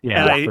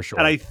 Yeah, for sure.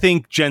 And I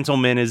think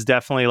Gentleman is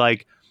definitely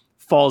like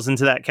falls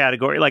into that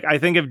category. Like, I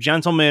think if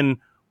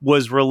Gentleman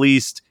was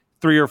released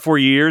 3 or 4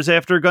 years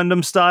after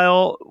Gundam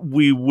Style,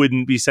 we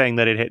wouldn't be saying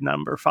that it hit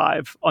number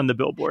 5 on the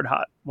Billboard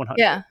Hot 100.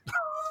 Yeah.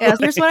 Yeah,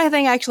 here's what I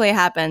think actually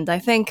happened. I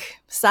think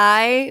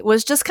Psy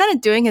was just kind of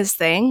doing his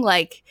thing.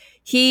 Like,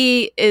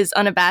 he is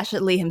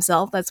unabashedly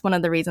himself. That's one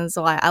of the reasons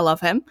why I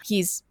love him.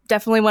 He's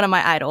definitely one of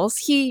my idols.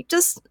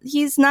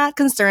 He's not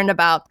concerned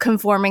about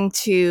conforming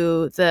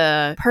to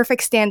the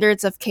perfect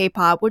standards of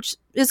K-pop, which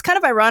is kind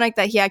of ironic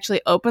that he actually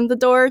opened the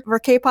door for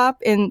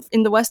K-pop in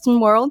the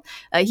Western world.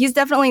 He's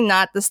definitely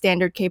not the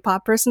standard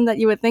K-pop person that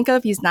you would think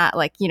of. He's not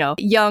like,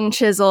 young,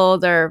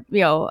 chiseled, or,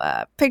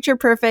 picture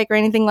perfect or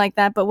anything like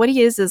that. But what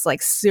he is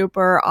like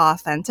super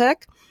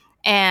authentic.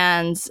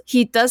 And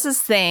he does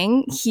his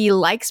thing. He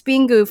likes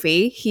being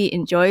goofy. He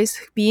enjoys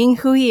being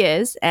who he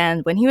is.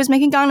 And when he was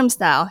making Gangnam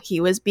Style,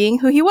 he was being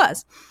who he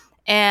was.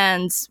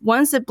 And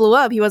once it blew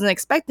up, he wasn't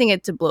expecting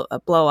it to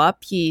blow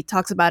up. He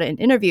talks about it in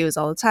interviews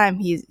all the time.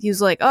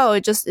 He's like, oh,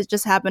 it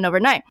just happened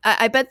overnight.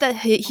 I bet that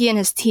he and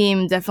his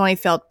team definitely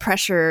felt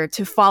pressure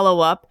to follow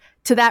up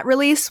to that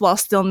release while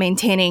still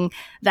maintaining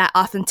that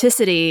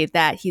authenticity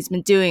that he's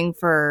been doing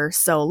for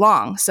so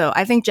long. So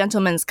I think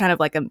Gentleman's kind of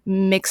like a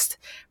mixed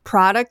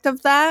product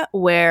of that,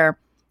 where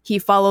he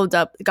followed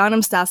up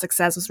Gangnam Style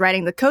success, was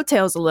riding the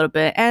coattails a little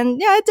bit,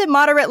 and yeah, it did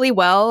moderately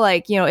well.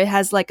 Like, it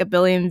has like 1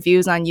 billion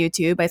views on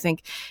YouTube. I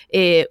think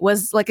it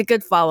was like a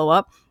good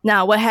follow-up.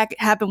 Now, what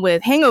happened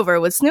with Hangover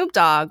with Snoop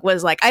Dogg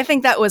was like, I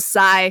think that was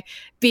Psy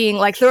being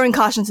like throwing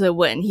caution to the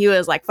wind. He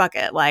was like, fuck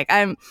it. Like,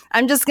 I'm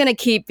just going to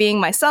keep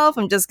being myself.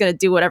 I'm just going to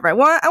do whatever I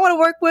want. I want to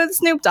work with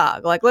Snoop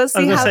Dogg. Like, let's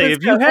see how this goes.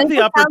 If you have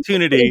the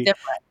opportunity,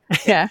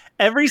 yeah,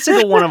 every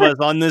single one of us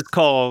on this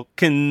call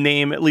can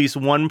name at least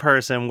one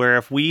person where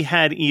if we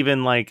had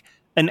even like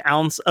an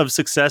ounce of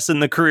success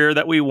in the career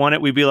that we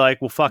wanted, we'd be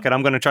like, well, fuck it.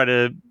 I'm going to try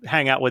to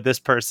hang out with this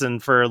person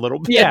for a little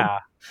bit. Yeah.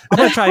 I'm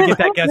going to try to get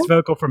that guest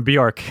vocal from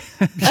Bjork.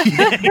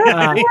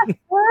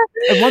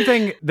 And one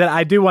thing that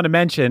I do want to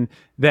mention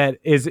that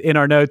is in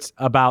our notes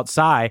about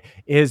Psy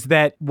is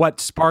that what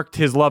sparked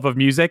his love of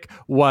music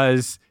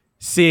was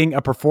seeing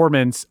a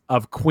performance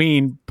of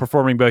Queen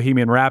performing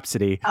Bohemian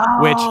Rhapsody,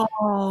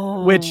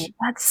 which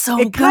that's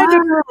so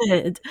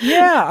good.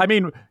 Yeah. I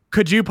mean,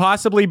 could you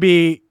possibly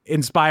be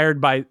inspired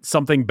by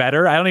something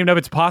better. I don't even know if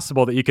it's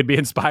possible that you could be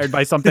inspired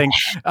by something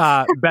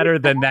better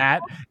than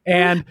that.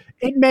 And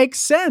it makes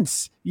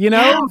sense.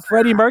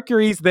 Freddie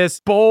Mercury's this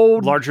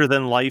bold, larger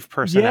than life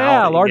personality.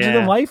 Yeah, larger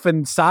than life.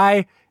 And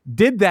Psy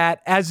did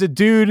that as a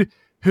dude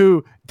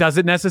who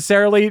doesn't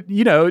necessarily,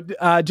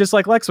 just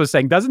like Lex was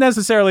saying, doesn't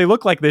necessarily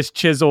look like this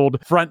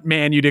chiseled front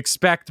man you'd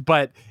expect,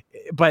 but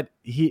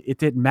it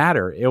didn't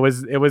matter. It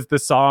was the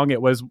song.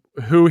 It was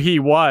who he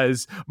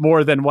was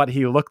more than what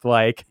he looked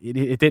like.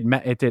 It didn't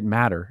matter. It didn't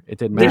matter.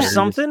 There's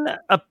something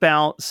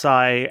about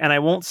Psy, and I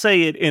won't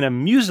say it in a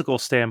musical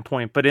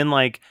standpoint, but in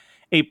like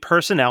a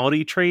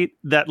personality trait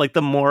that, like,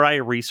 the more I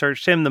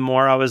researched him, the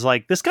more I was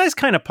like, this guy's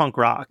kind of punk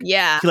rock.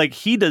 Yeah. Like,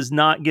 he does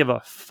not give a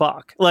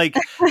fuck. Like,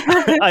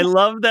 I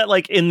love that,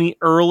 like, in the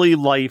early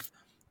life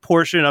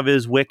portion of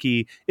his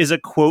wiki is a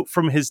quote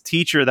from his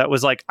teacher that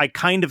was like, I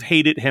kind of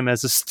hated him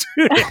as a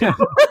student.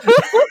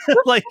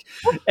 Like,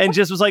 and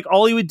just was like,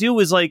 all he would do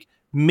was like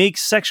make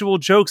sexual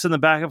jokes in the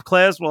back of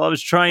class while I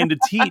was trying to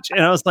teach.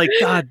 And I was like,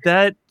 God,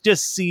 that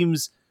just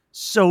seems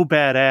so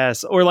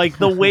badass. Or like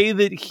the way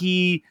that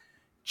he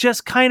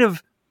just kind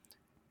of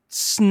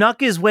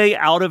snuck his way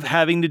out of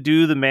having to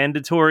do the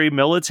mandatory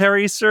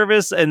military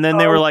service, and then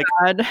they were like,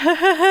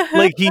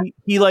 like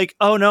he like,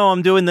 oh no,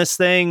 I'm doing this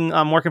thing,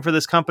 I'm working for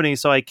this company,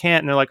 so I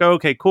can't. And they're like, oh,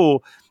 okay,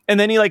 cool. And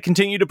then he like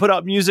continued to put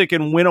out music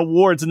and win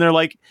awards, and they're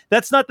like,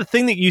 that's not the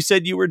thing that you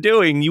said you were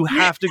doing. You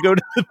have to go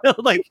to the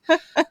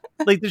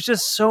like there's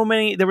just so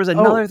many. There was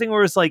another thing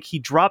where it's like he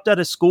dropped out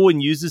of school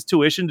and used his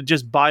tuition to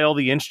just buy all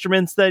the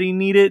instruments that he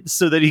needed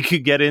so that he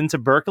could get into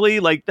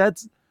Berkeley. Like,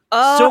 that's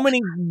so many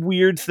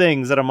weird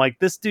things that I'm like,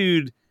 this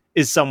dude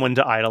is someone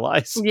to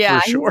idolize. Yeah,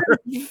 for sure.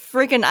 He's a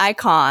freaking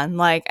icon.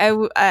 Like,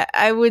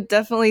 I would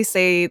definitely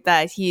say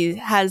that he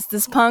has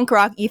this punk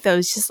rock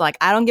ethos. Just like,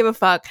 I don't give a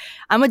fuck.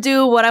 I'm gonna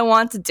do what I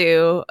want to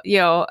do.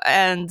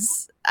 And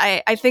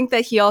I think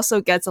that he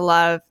also gets a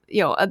lot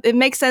of, it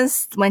makes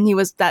sense when he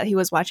was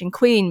watching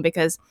Queen,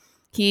 because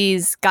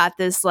he's got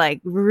this like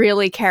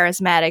really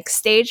charismatic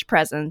stage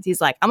presence.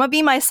 He's like, I'm gonna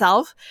be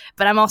myself,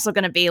 but I'm also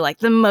gonna be like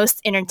the most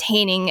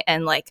entertaining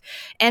and like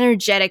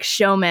energetic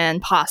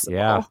showman possible.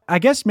 Yeah. I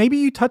guess maybe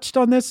you touched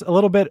on this a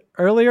little bit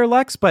earlier,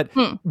 Lex, but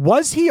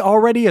was he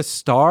already a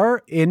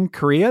star in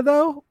Korea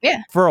though?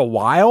 Yeah. For a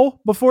while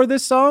before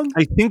this song?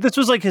 I think this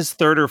was like his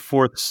third or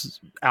fourth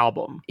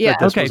album. Yeah.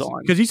 Okay.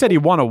 Because you said he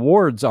won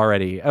awards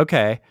already.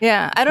 Okay.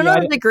 Yeah. I don't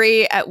know the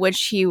degree at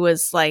which he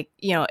was like,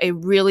 a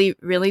really,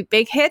 really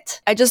big hit.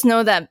 I just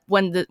know that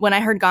when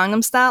I heard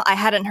Gangnam Style, I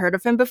hadn't heard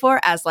of him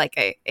before as like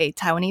a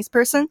Taiwanese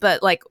person,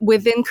 but like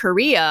within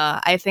Korea,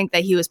 I think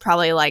that he was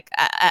probably like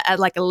at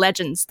like a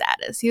legend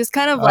status. He was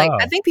kind of like,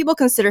 I think people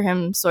consider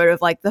him sort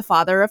of like the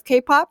father of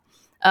K-pop.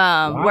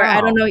 Where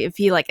I don't know if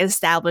he like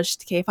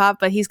established K-pop,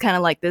 but he's kind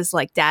of like this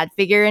like dad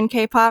figure in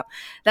K-pop.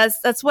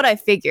 That's what I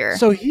figure.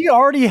 So he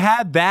already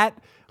had that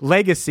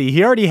legacy.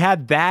 He already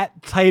had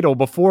that title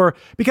before,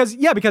 because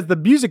the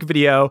music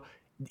video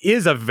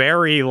is a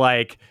very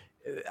like,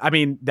 I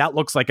mean, that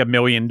looks like $1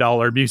 million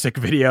music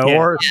video,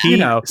 or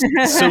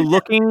So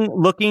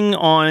looking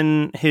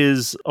on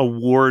his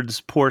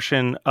awards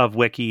portion of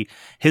Wiki,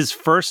 his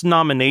first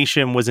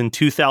nomination was in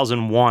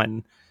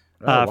 2001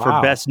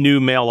 for Best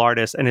New Male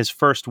Artist, and his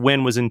first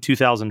win was in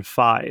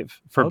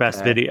 2005 for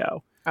Best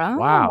Video. Oh.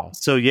 Wow.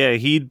 So yeah,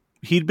 he'd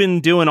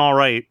been doing all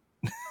right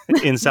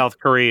in South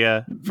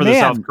Korea for the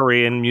South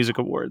Korean Music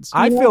Awards.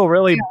 I feel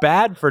really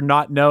bad for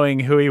not knowing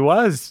who he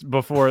was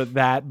before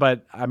that,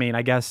 but I mean,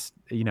 I guess,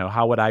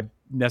 how would I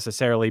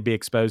necessarily be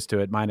exposed to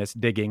it minus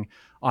digging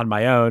on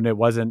my own? It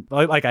wasn't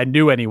like I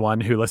knew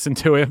anyone who listened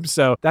to him,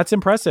 so that's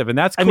impressive, and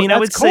that's cool. I mean, I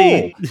would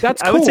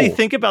say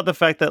think about the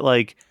fact that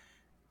like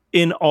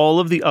in all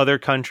of the other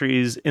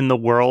countries in the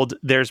world,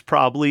 there's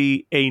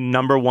probably a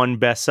number one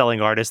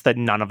best-selling artist that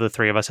none of the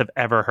three of us have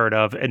ever heard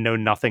of and know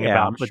nothing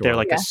about, but they're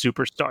like a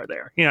superstar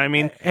there. You know what I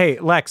mean? Hey,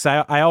 Lex,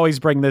 I always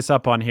bring this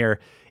up on here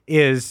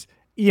is,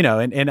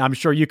 and I'm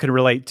sure you can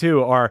relate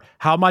too, are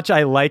how much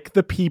I like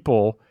the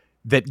people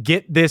that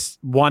get this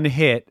one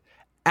hit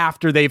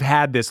after they've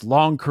had this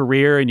long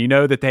career and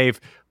that they've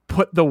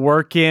put the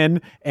work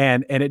in,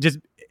 and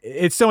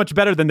it's so much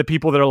better than the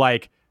people that are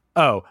like,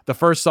 oh, the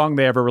first song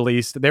they ever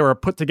released, they were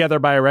put together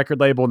by a record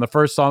label, and the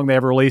first song they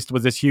ever released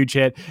was this huge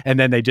hit, and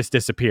then they just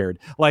disappeared.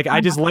 Like,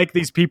 I just like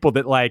these people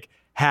that like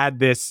had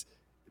this,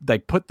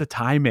 like, put the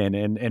time in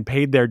and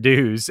paid their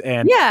dues.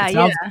 And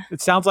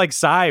it sounds like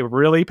Psy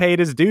really paid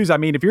his dues. I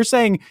mean, if you're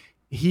saying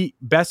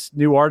best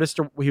new artist,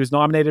 he was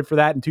nominated for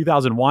that in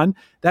 2001,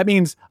 that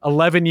means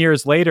 11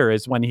 years later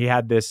is when he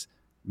had this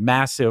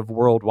massive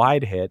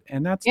worldwide hit,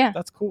 and that's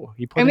cool.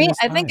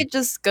 I think it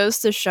just goes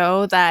to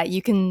show that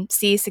you can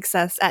see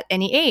success at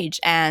any age,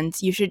 and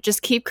you should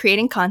just keep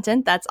creating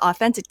content that's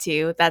authentic to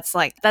you. That's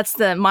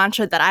the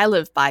mantra that I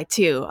live by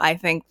too. I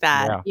think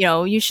that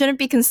you shouldn't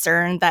be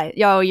concerned that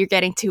you're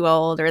getting too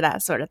old or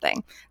that sort of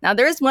thing. Now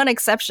there is one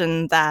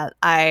exception that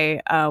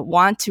I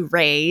want to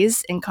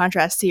raise in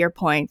contrast to your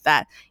point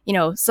that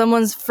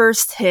someone's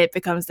first hit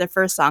becomes their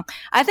first song.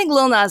 I think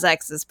Lil Nas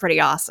X is pretty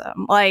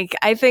awesome. Like,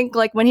 I think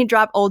like when he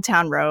dropped Old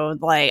Town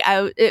Road. Like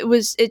it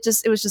was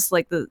just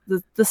like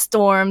the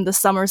storm, the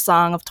summer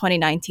song of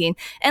 2019.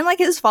 And like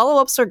his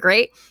follow-ups are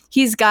great.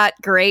 He's got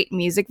great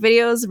music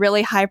videos,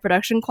 really high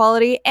production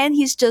quality, and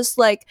he's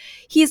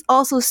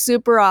also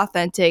super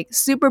authentic,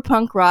 super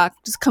punk rock,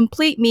 just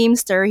complete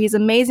memester. He's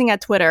amazing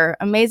at Twitter,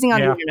 amazing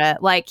on the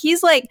internet. Like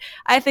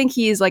I think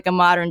he's like a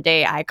modern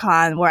day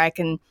icon where I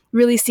can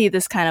really see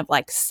this kind of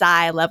like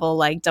Psy level,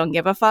 like don't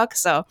give a fuck.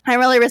 So I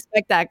really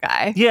respect that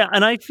guy. Yeah,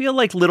 and I feel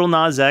like Lil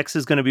Nas X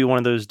is going to be one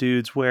of those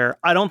dudes where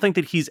I don't think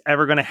that he's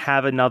ever going to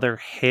have another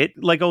hit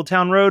like Old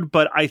Town Road,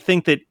 but I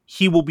think that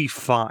he will be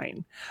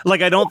fine.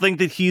 Like, I don't think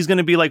that he's going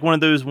to be like one of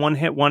those one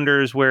hit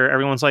wonders where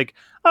everyone's like,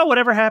 oh,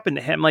 whatever happened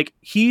to him? Like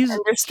he's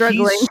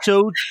struggling. He's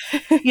so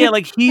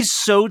like he's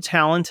so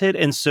talented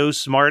and so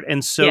smart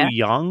and so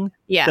young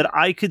that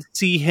I could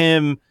see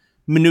him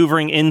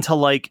maneuvering into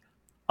like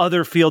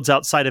other fields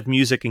outside of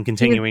music and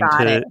continuing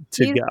to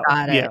go.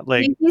 Yeah,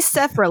 like he's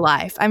set for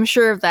life. I'm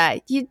sure of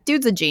that.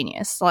 Dude's a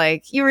genius.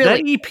 Like you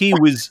really. That EP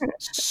was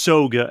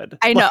so good.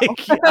 I know.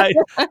 Like,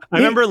 I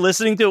remember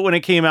listening to it when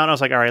it came out. And I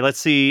was like, all right, let's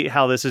see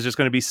how this is just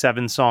going to be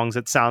 7 songs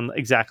that sound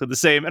exactly the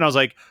same. And I was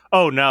like,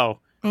 oh no.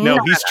 No,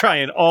 he's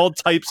trying all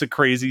types of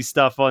crazy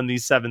stuff on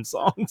these 7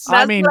 songs.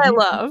 That's what I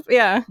love.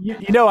 Yeah.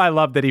 I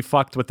love that he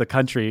fucked with the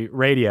country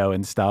radio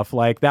and stuff.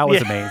 Like, that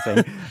was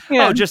amazing.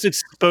 Oh, just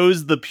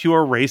expose the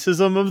pure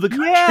racism of the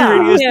country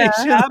radio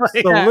station.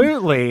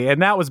 Absolutely.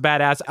 And that was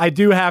badass. I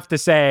do have to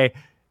say,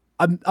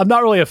 I'm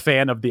not really a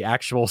fan of the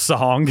actual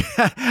song.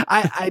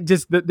 I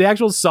just, the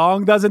actual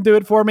song doesn't do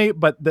it for me,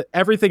 but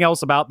everything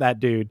else about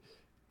that dude,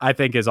 I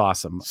think is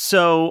awesome.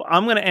 So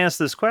I'm going to ask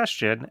this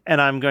question,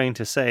 and I'm going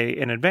to say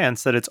in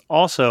advance that it's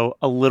also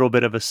a little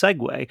bit of a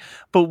segue.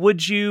 But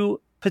would you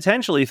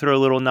potentially throw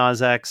Lil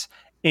Nas X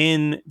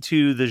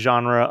into the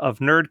genre of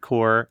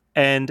nerdcore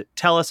and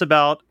tell us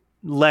about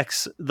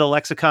Lex, the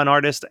Lexicon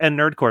artist, and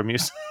nerdcore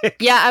music?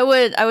 Yeah, I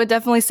would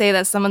definitely say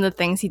that some of the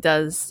things he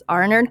does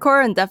are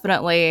nerdcore, and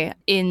definitely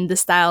in the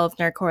style of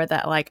nerdcore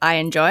that like I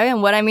enjoy.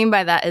 And what I mean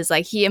by that is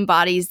like he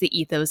embodies the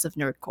ethos of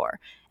nerdcore.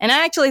 And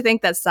I actually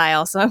think that Psy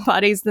also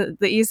embodies the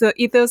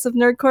ethos of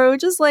nerdcore,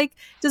 which is like,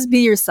 just be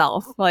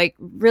yourself. Like,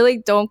 really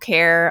don't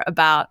care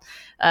about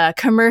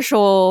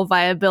commercial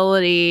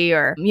viability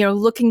or,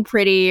 looking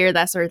pretty or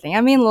that sort of thing.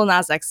 I mean, Lil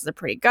Nas X is a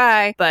pretty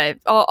guy, but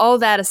all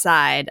that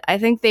aside, I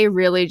think they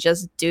really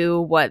just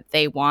do what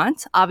they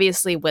want.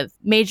 Obviously, with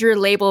major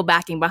label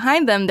backing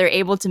behind them, they're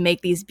able to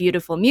make these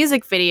beautiful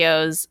music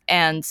videos.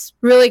 And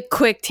really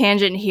quick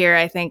tangent here,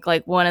 I think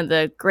like one of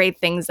the great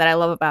things that I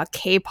love about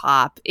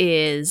K-pop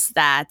is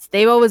that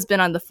they've always been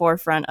on the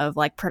forefront of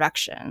like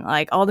production.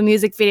 Like all the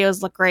music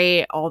videos look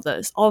great,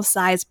 all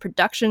Psy's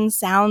production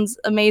sounds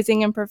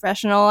amazing and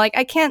professional. Like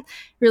I can't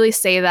really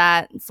say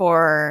that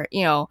for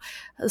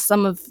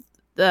some of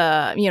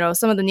the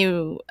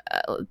new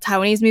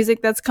Taiwanese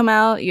music that's come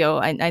out.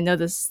 I know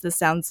this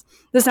sounds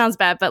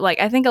bad, but like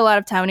I think a lot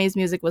of Taiwanese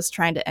music was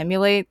trying to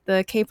emulate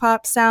the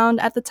K-pop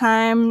sound at the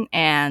time,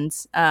 and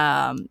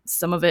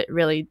some of it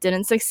really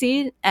didn't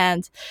succeed.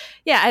 And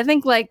yeah, I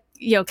think like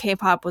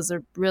K-pop was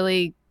a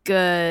really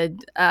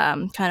good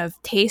kind of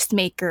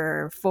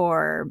tastemaker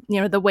for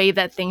the way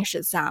that things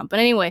should sound. But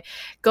anyway,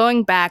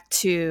 going back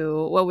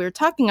to what we were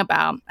talking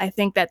about, I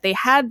think that they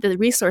had the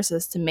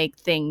resources to make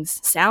things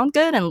sound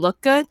good and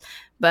look good,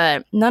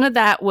 but none of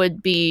that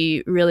would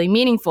be really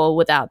meaningful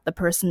without the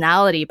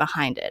personality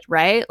behind it,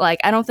 right? Like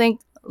I don't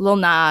think Lil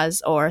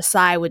Nas or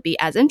Psy would be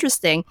as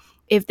interesting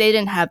if they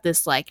didn't have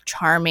this like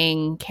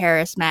charming,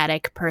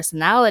 charismatic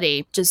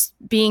personality, just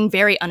being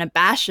very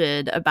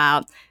unabashed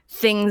about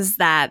things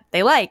that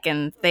they like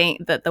and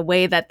that the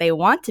way that they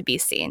want to be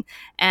seen.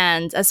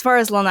 And as far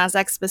as Lil Nas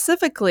X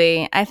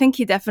specifically, I think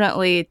he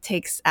definitely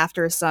takes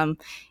after some,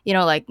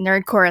 like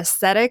nerdcore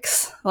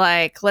aesthetics.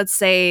 Like let's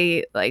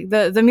say like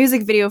the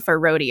music video for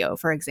Rodeo,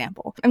 for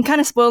example. I'm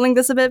kind of spoiling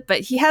this a bit,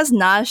 but he has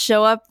Nas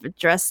show up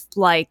dressed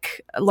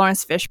like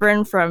Lawrence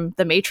Fishburne from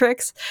The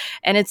Matrix,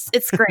 and it's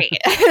great.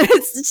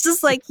 It's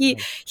just like he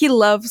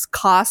loves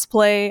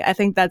cosplay. I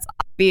think that's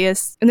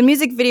obvious. In the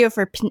music video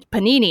for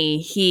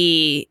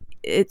Panini,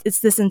 it's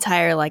this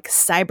entire like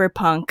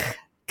cyberpunk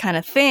kind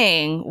of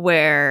thing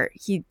where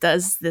he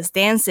does this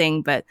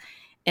dancing, but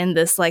in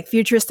this like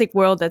futuristic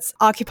world that's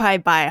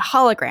occupied by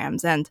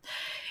holograms. And,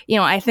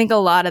 I think a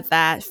lot of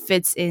that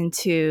fits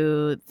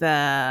into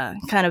the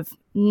kind of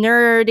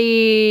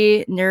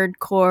nerdcore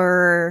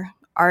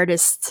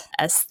artist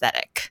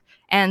aesthetic.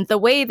 And the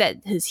way that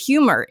his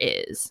humor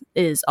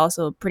is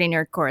also pretty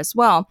nerdcore as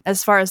well.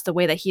 As far as the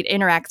way that he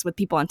interacts with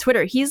people on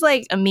Twitter, he's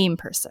like a meme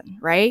person,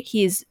 right?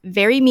 He's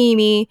very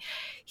memey.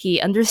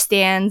 He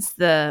understands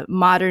the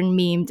modern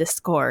meme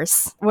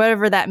discourse,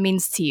 whatever that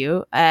means to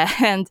you.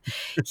 And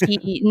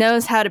he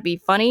knows how to be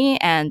funny.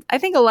 And I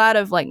think a lot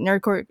of like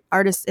nerdcore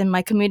artists in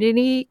my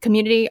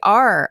community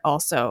are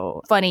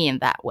also funny in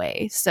that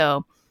way.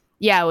 So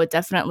yeah, I would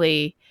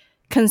definitely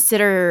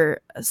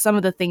consider some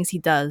of the things he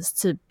does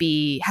to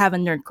have a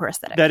nerdcore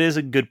aesthetic. That is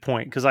a good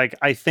point, because like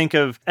I think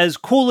of, as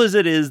cool as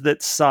it is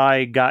that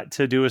Psy got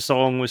to do a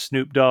song with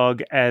Snoop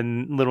Dogg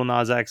and Lil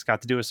Nas X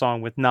got to do a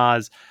song with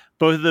Nas,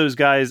 both of those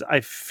guys,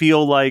 I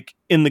feel like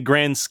in the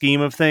grand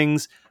scheme of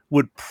things,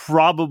 would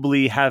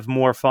probably have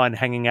more fun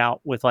hanging out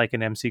with like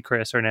an MC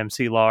Chris or an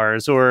MC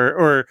Lars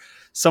or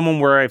someone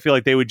where I feel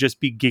like they would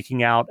just be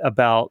geeking out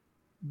about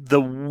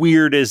the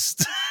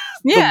weirdest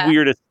the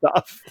weirdest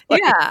stuff.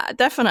 Yeah,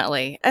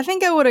 definitely. I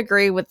think I would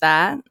agree with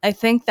that. I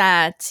think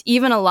that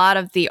even a lot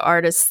of the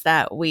artists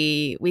that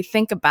we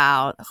think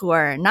about who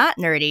are not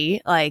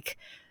nerdy, like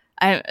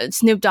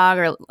Snoop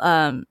Dogg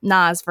or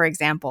Nas, for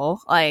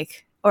example,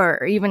 like,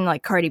 or even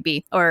like Cardi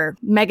B or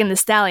Megan Thee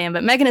Stallion.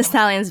 But Megan Thee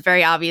Stallion is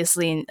very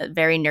obviously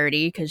very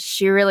nerdy because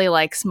she really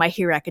likes My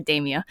Hero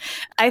Academia.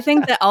 I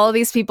think that all of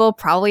these people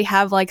probably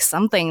have like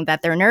something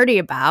that they're nerdy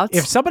about.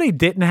 If somebody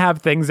didn't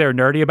have things they're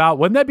nerdy about,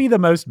 wouldn't that be the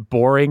most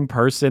boring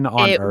person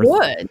on earth? It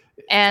would.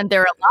 And there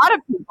are a lot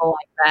of people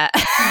like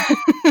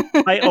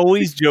that. I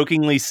always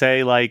jokingly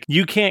say, like,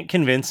 you can't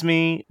convince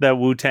me that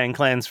Wu-Tang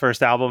Clan's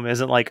first album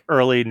isn't like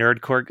early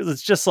nerdcore, because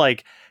it's just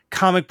like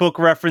comic book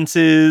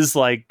references,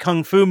 like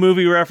kung fu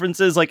movie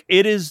references. Like,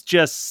 it is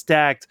just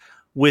stacked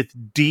with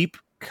deep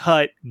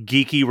cut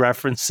geeky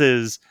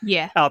references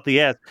out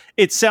the ass.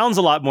 It sounds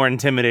a lot more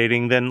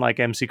intimidating than like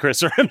MC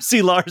Chris or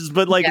MC Lars,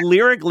 but like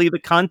lyrically the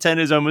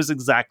content is almost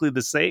exactly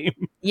the same.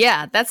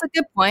 Yeah, that's a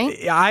good point.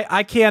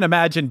 I can't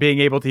imagine being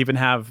able to even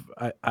have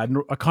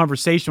a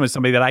conversation with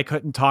somebody that I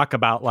couldn't talk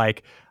about,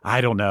 like, I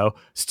don't know,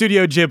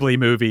 Studio Ghibli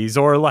movies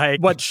or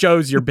like what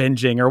shows you're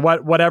binging or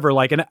whatever.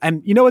 Like,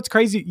 and you know what's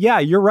crazy? Yeah,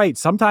 you're right.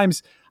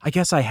 Sometimes I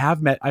guess I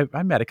have met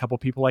a couple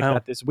people like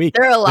that this week.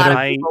 There are a lot of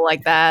people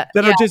like that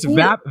are just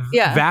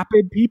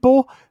vapid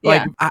people.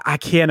 Like I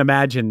can't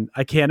imagine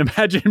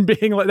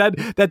being like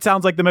that. That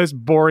sounds like the most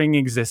boring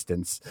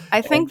existence.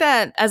 I think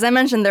that, as I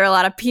mentioned, there are a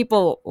lot of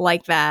people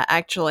like that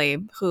actually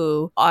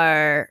who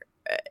are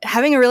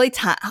having a really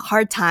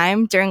hard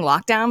time during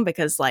lockdown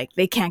because like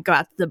they can't go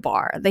out to the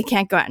bar, they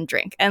can't go out and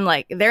drink, and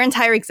like their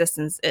entire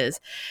existence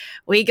is,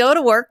 we go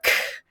to work,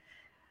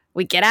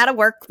 we get out of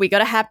work, we go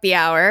to happy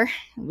hour,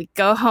 we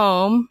go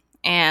home,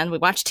 and we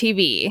watch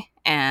TV,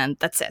 and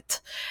that's it.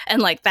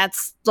 And like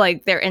that's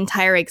like their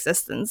entire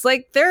existence.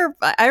 Like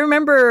I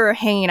remember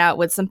hanging out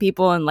with some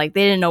people and like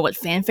they didn't know what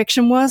fan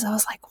fiction was. I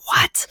was like,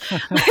 what?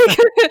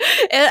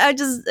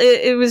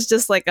 It was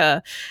just like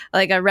a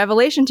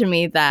revelation to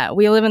me that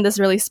we live in this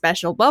really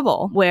special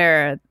bubble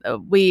where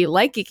we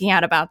like geeking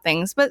out about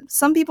things, but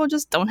some people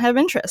just don't have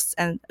interests.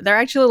 And there are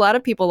actually a lot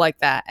of people like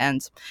that.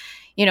 And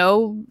you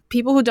know,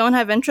 people who don't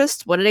have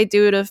interest, what do they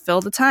do to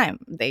fill the time?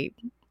 They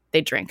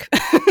drink.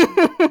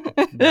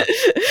 Well,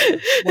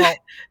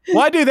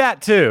 I do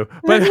that too,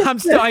 but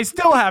I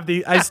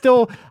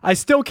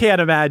still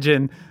can't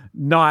imagine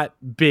not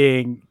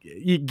getting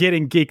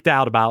geeked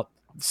out about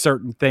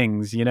certain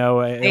things, you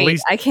know. At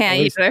least I can't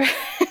either.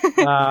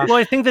 Well,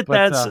 I think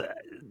that's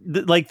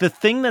like the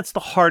thing that's the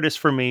hardest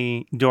for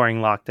me during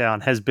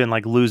lockdown has been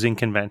like losing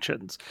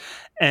conventions,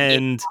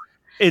 and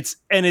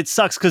it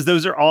sucks because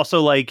those are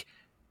also like,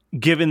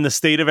 given the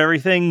state of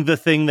everything, the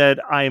thing that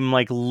I'm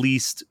like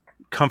least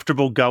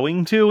comfortable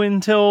going to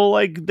until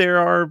like there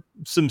are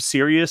some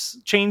serious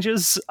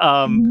changes,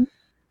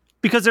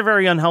 because they're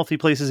very unhealthy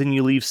places and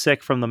you leave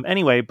sick from them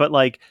anyway. But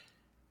like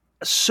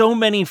so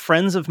many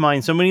friends of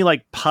mine, so many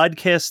like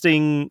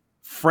podcasting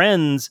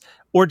friends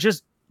or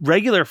just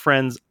regular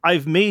friends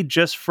I've made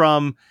just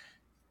from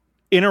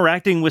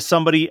interacting with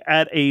somebody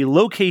at a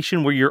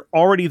location where you're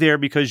already there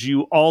because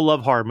you all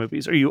love horror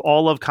movies or you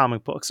all love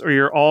comic books or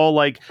you're all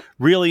like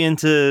really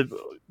into,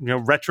 you know,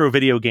 retro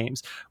video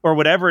games or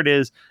whatever it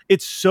is.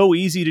 It's so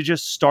easy to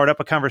just start up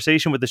a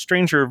conversation with a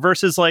stranger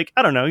versus like,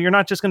 I don't know, you're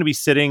not just going to be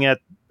sitting at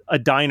a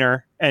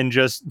diner and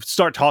just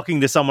start talking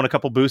to someone a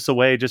couple booths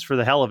away just for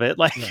the hell of it.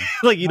 Like,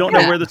 like you don't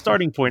know where the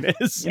starting point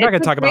is. You're not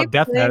going to talk about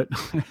Death Note.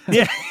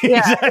 Exactly.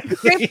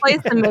 It's a great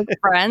place to make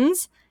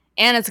friends.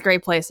 And it's a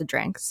great place to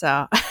drink.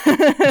 So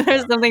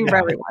there's something for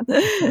everyone.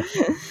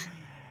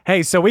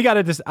 Hey, so we got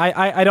to just,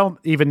 I don't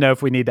even know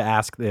if we need to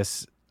ask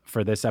this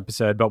for this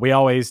episode, but we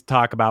always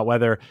talk about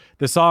whether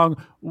the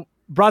song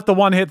brought the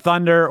one-hit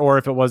thunder or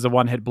if it was a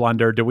one-hit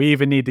blunder. Do we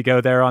even need to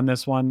go there on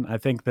this one? I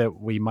think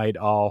that we might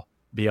all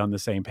be on the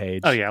same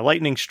page. Oh yeah,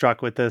 lightning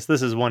struck with this.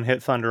 This is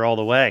one-hit thunder all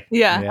the way.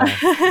 Yeah.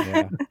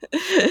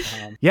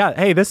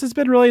 Hey, this has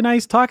been really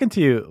nice talking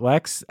to you,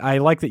 Lex. I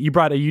like that you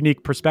brought a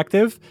unique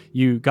perspective.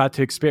 You got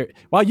to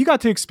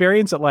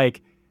experience it,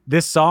 like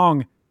this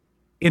song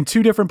in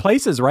two different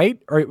places,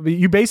 right? Or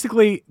you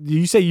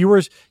say you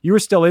were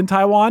still in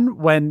Taiwan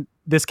when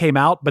this came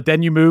out, but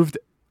then you moved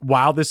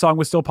while this song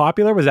was still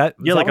popular? Was that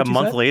like a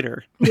month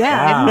later?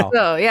 Yeah, I think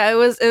so. Yeah, it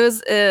was.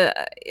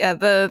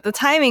 The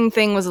timing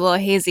thing was a little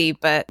hazy,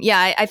 but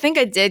yeah, I think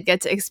I did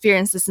get to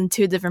experience this in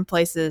two different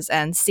places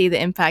and see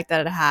the impact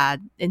that it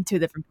had in two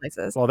different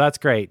places. Well, that's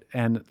great,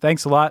 and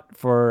thanks a lot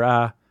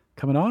for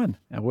coming on.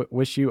 I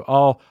wish you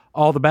all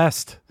the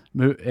best,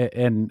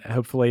 and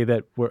hopefully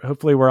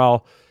we're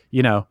all,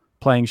 you know,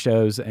 playing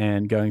shows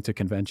and going to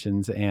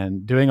conventions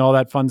and doing all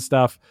that fun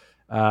stuff.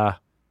 I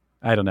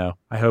don't know.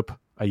 I hope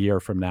a year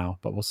from now,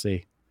 but we'll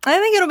see. I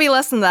think it'll be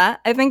less than that.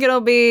 I think it'll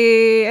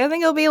be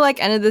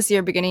like end of this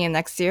year, beginning of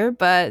next year,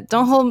 but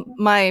don't hold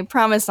my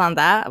promise on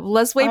that.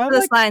 Let's wait for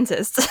the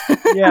scientists.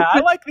 Yeah, I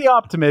like the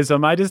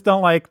optimism. I just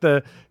don't like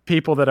the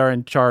people that are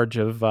in charge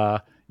of,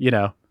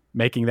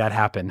 making that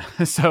happen.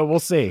 So we'll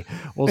see.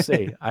 We'll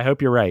see. I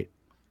hope you're right.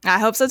 I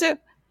hope so too.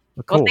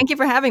 Cool. Well, thank you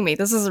for having me.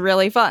 This is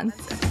really fun.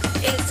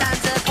 It's time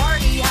to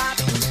party hop.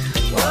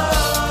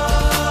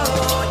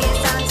 Whoa,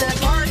 it's time to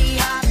party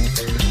hop.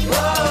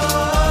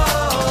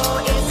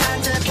 Whoa, it's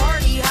time to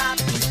party hop.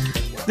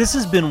 This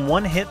has been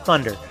One Hit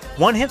Thunder.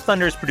 One Hit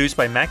Thunder is produced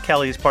by Matt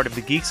Kelly as part of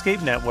the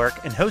Geekscape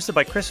Network and hosted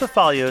by Chris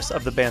Fafalios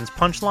of the bands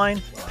Punchline,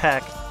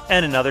 Peck,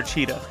 and Another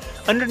Cheetah.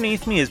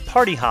 Underneath me is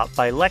Party Hop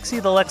by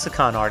Lexi the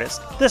Lexicon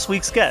Artist, this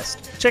week's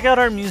guest. Check out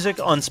our music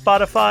on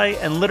Spotify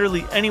and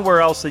literally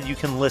anywhere else that you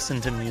can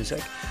listen to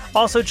music.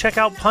 Also check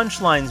out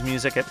Punchline's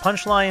music at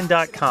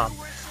punchline.com.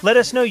 Let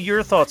us know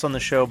your thoughts on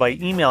the show by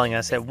emailing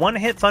us at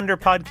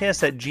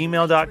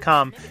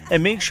onehitthunderpodcast@gmail.com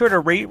and make sure to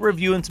rate,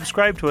 review, and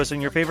subscribe to us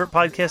on your favorite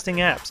podcasting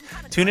apps.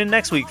 Tune in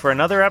next week for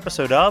another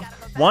episode of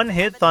One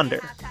Hit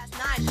Thunder.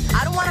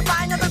 I don't want to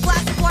buy another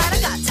glass of wine, I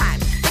got time.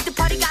 Think the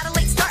party got a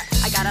late start.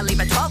 I gotta leave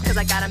at 12 cause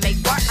I gotta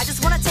make bar. I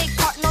just wanna take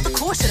part in all the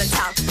cool shit in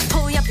town.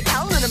 Pulling up the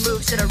calendar to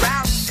move shit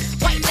around.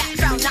 Wipe that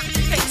frown out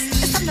your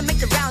face. It's time to make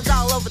the rounds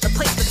all over the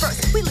place. But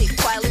first, we leave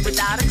quietly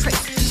without a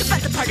trace.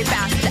 Defend the party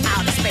bound into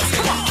outer space.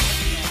 Come on.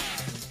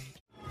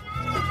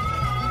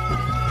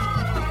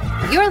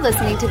 You're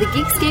listening to the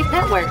Geekscape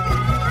Network.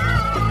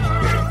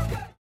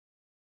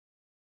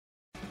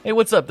 Hey,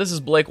 what's up? This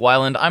is Blake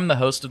Weiland. I'm the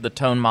host of the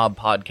Tone Mob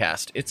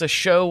Podcast. It's a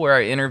show where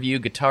I interview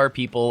guitar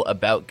people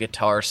about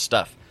guitar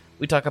stuff.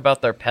 We talk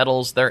about their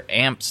pedals, their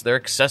amps, their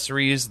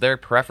accessories, their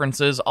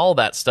preferences, all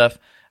that stuff,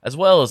 as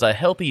well as a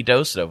healthy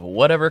dose of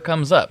whatever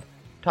comes up.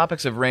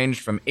 Topics have ranged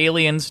from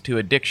aliens to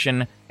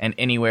addiction and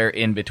anywhere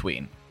in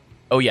between.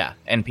 Oh yeah,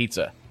 and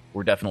pizza.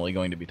 We're definitely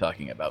going to be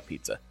talking about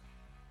pizza.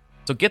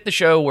 So get the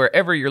show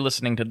wherever you're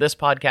listening to this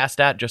podcast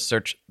at. Just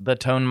search The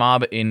Tone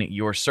Mob in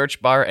your search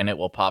bar and it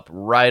will pop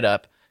right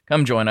up.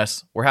 Come join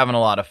us. We're having a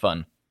lot of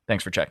fun.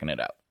 Thanks for checking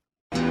it out.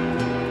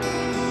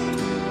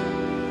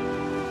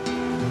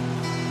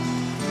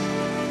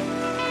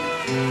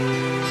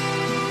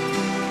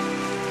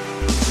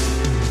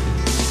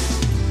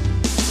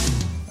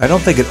 I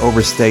don't think it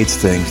overstates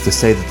things to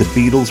say that the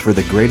Beatles were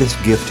the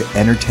greatest gift to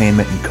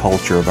entertainment and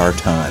culture of our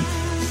time,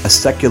 a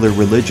secular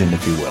religion,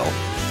 if you will,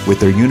 with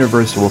their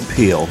universal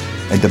appeal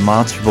and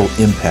demonstrable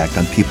impact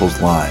on people's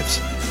lives.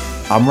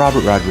 I'm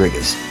Robert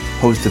Rodriguez,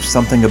 host of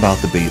Something About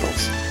the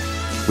Beatles.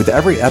 With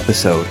every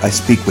episode, I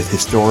speak with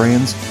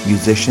historians,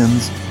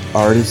 musicians,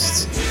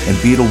 artists, and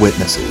Beatle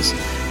witnesses,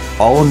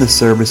 all in the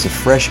service of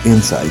fresh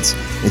insights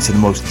into the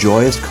most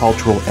joyous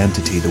cultural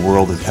entity the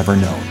world has ever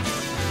known.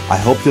 I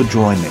hope you'll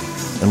join me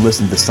and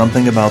listen to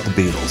Something About the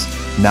Beatles,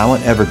 now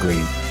on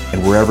Evergreen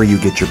and wherever you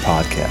get your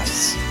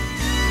podcasts.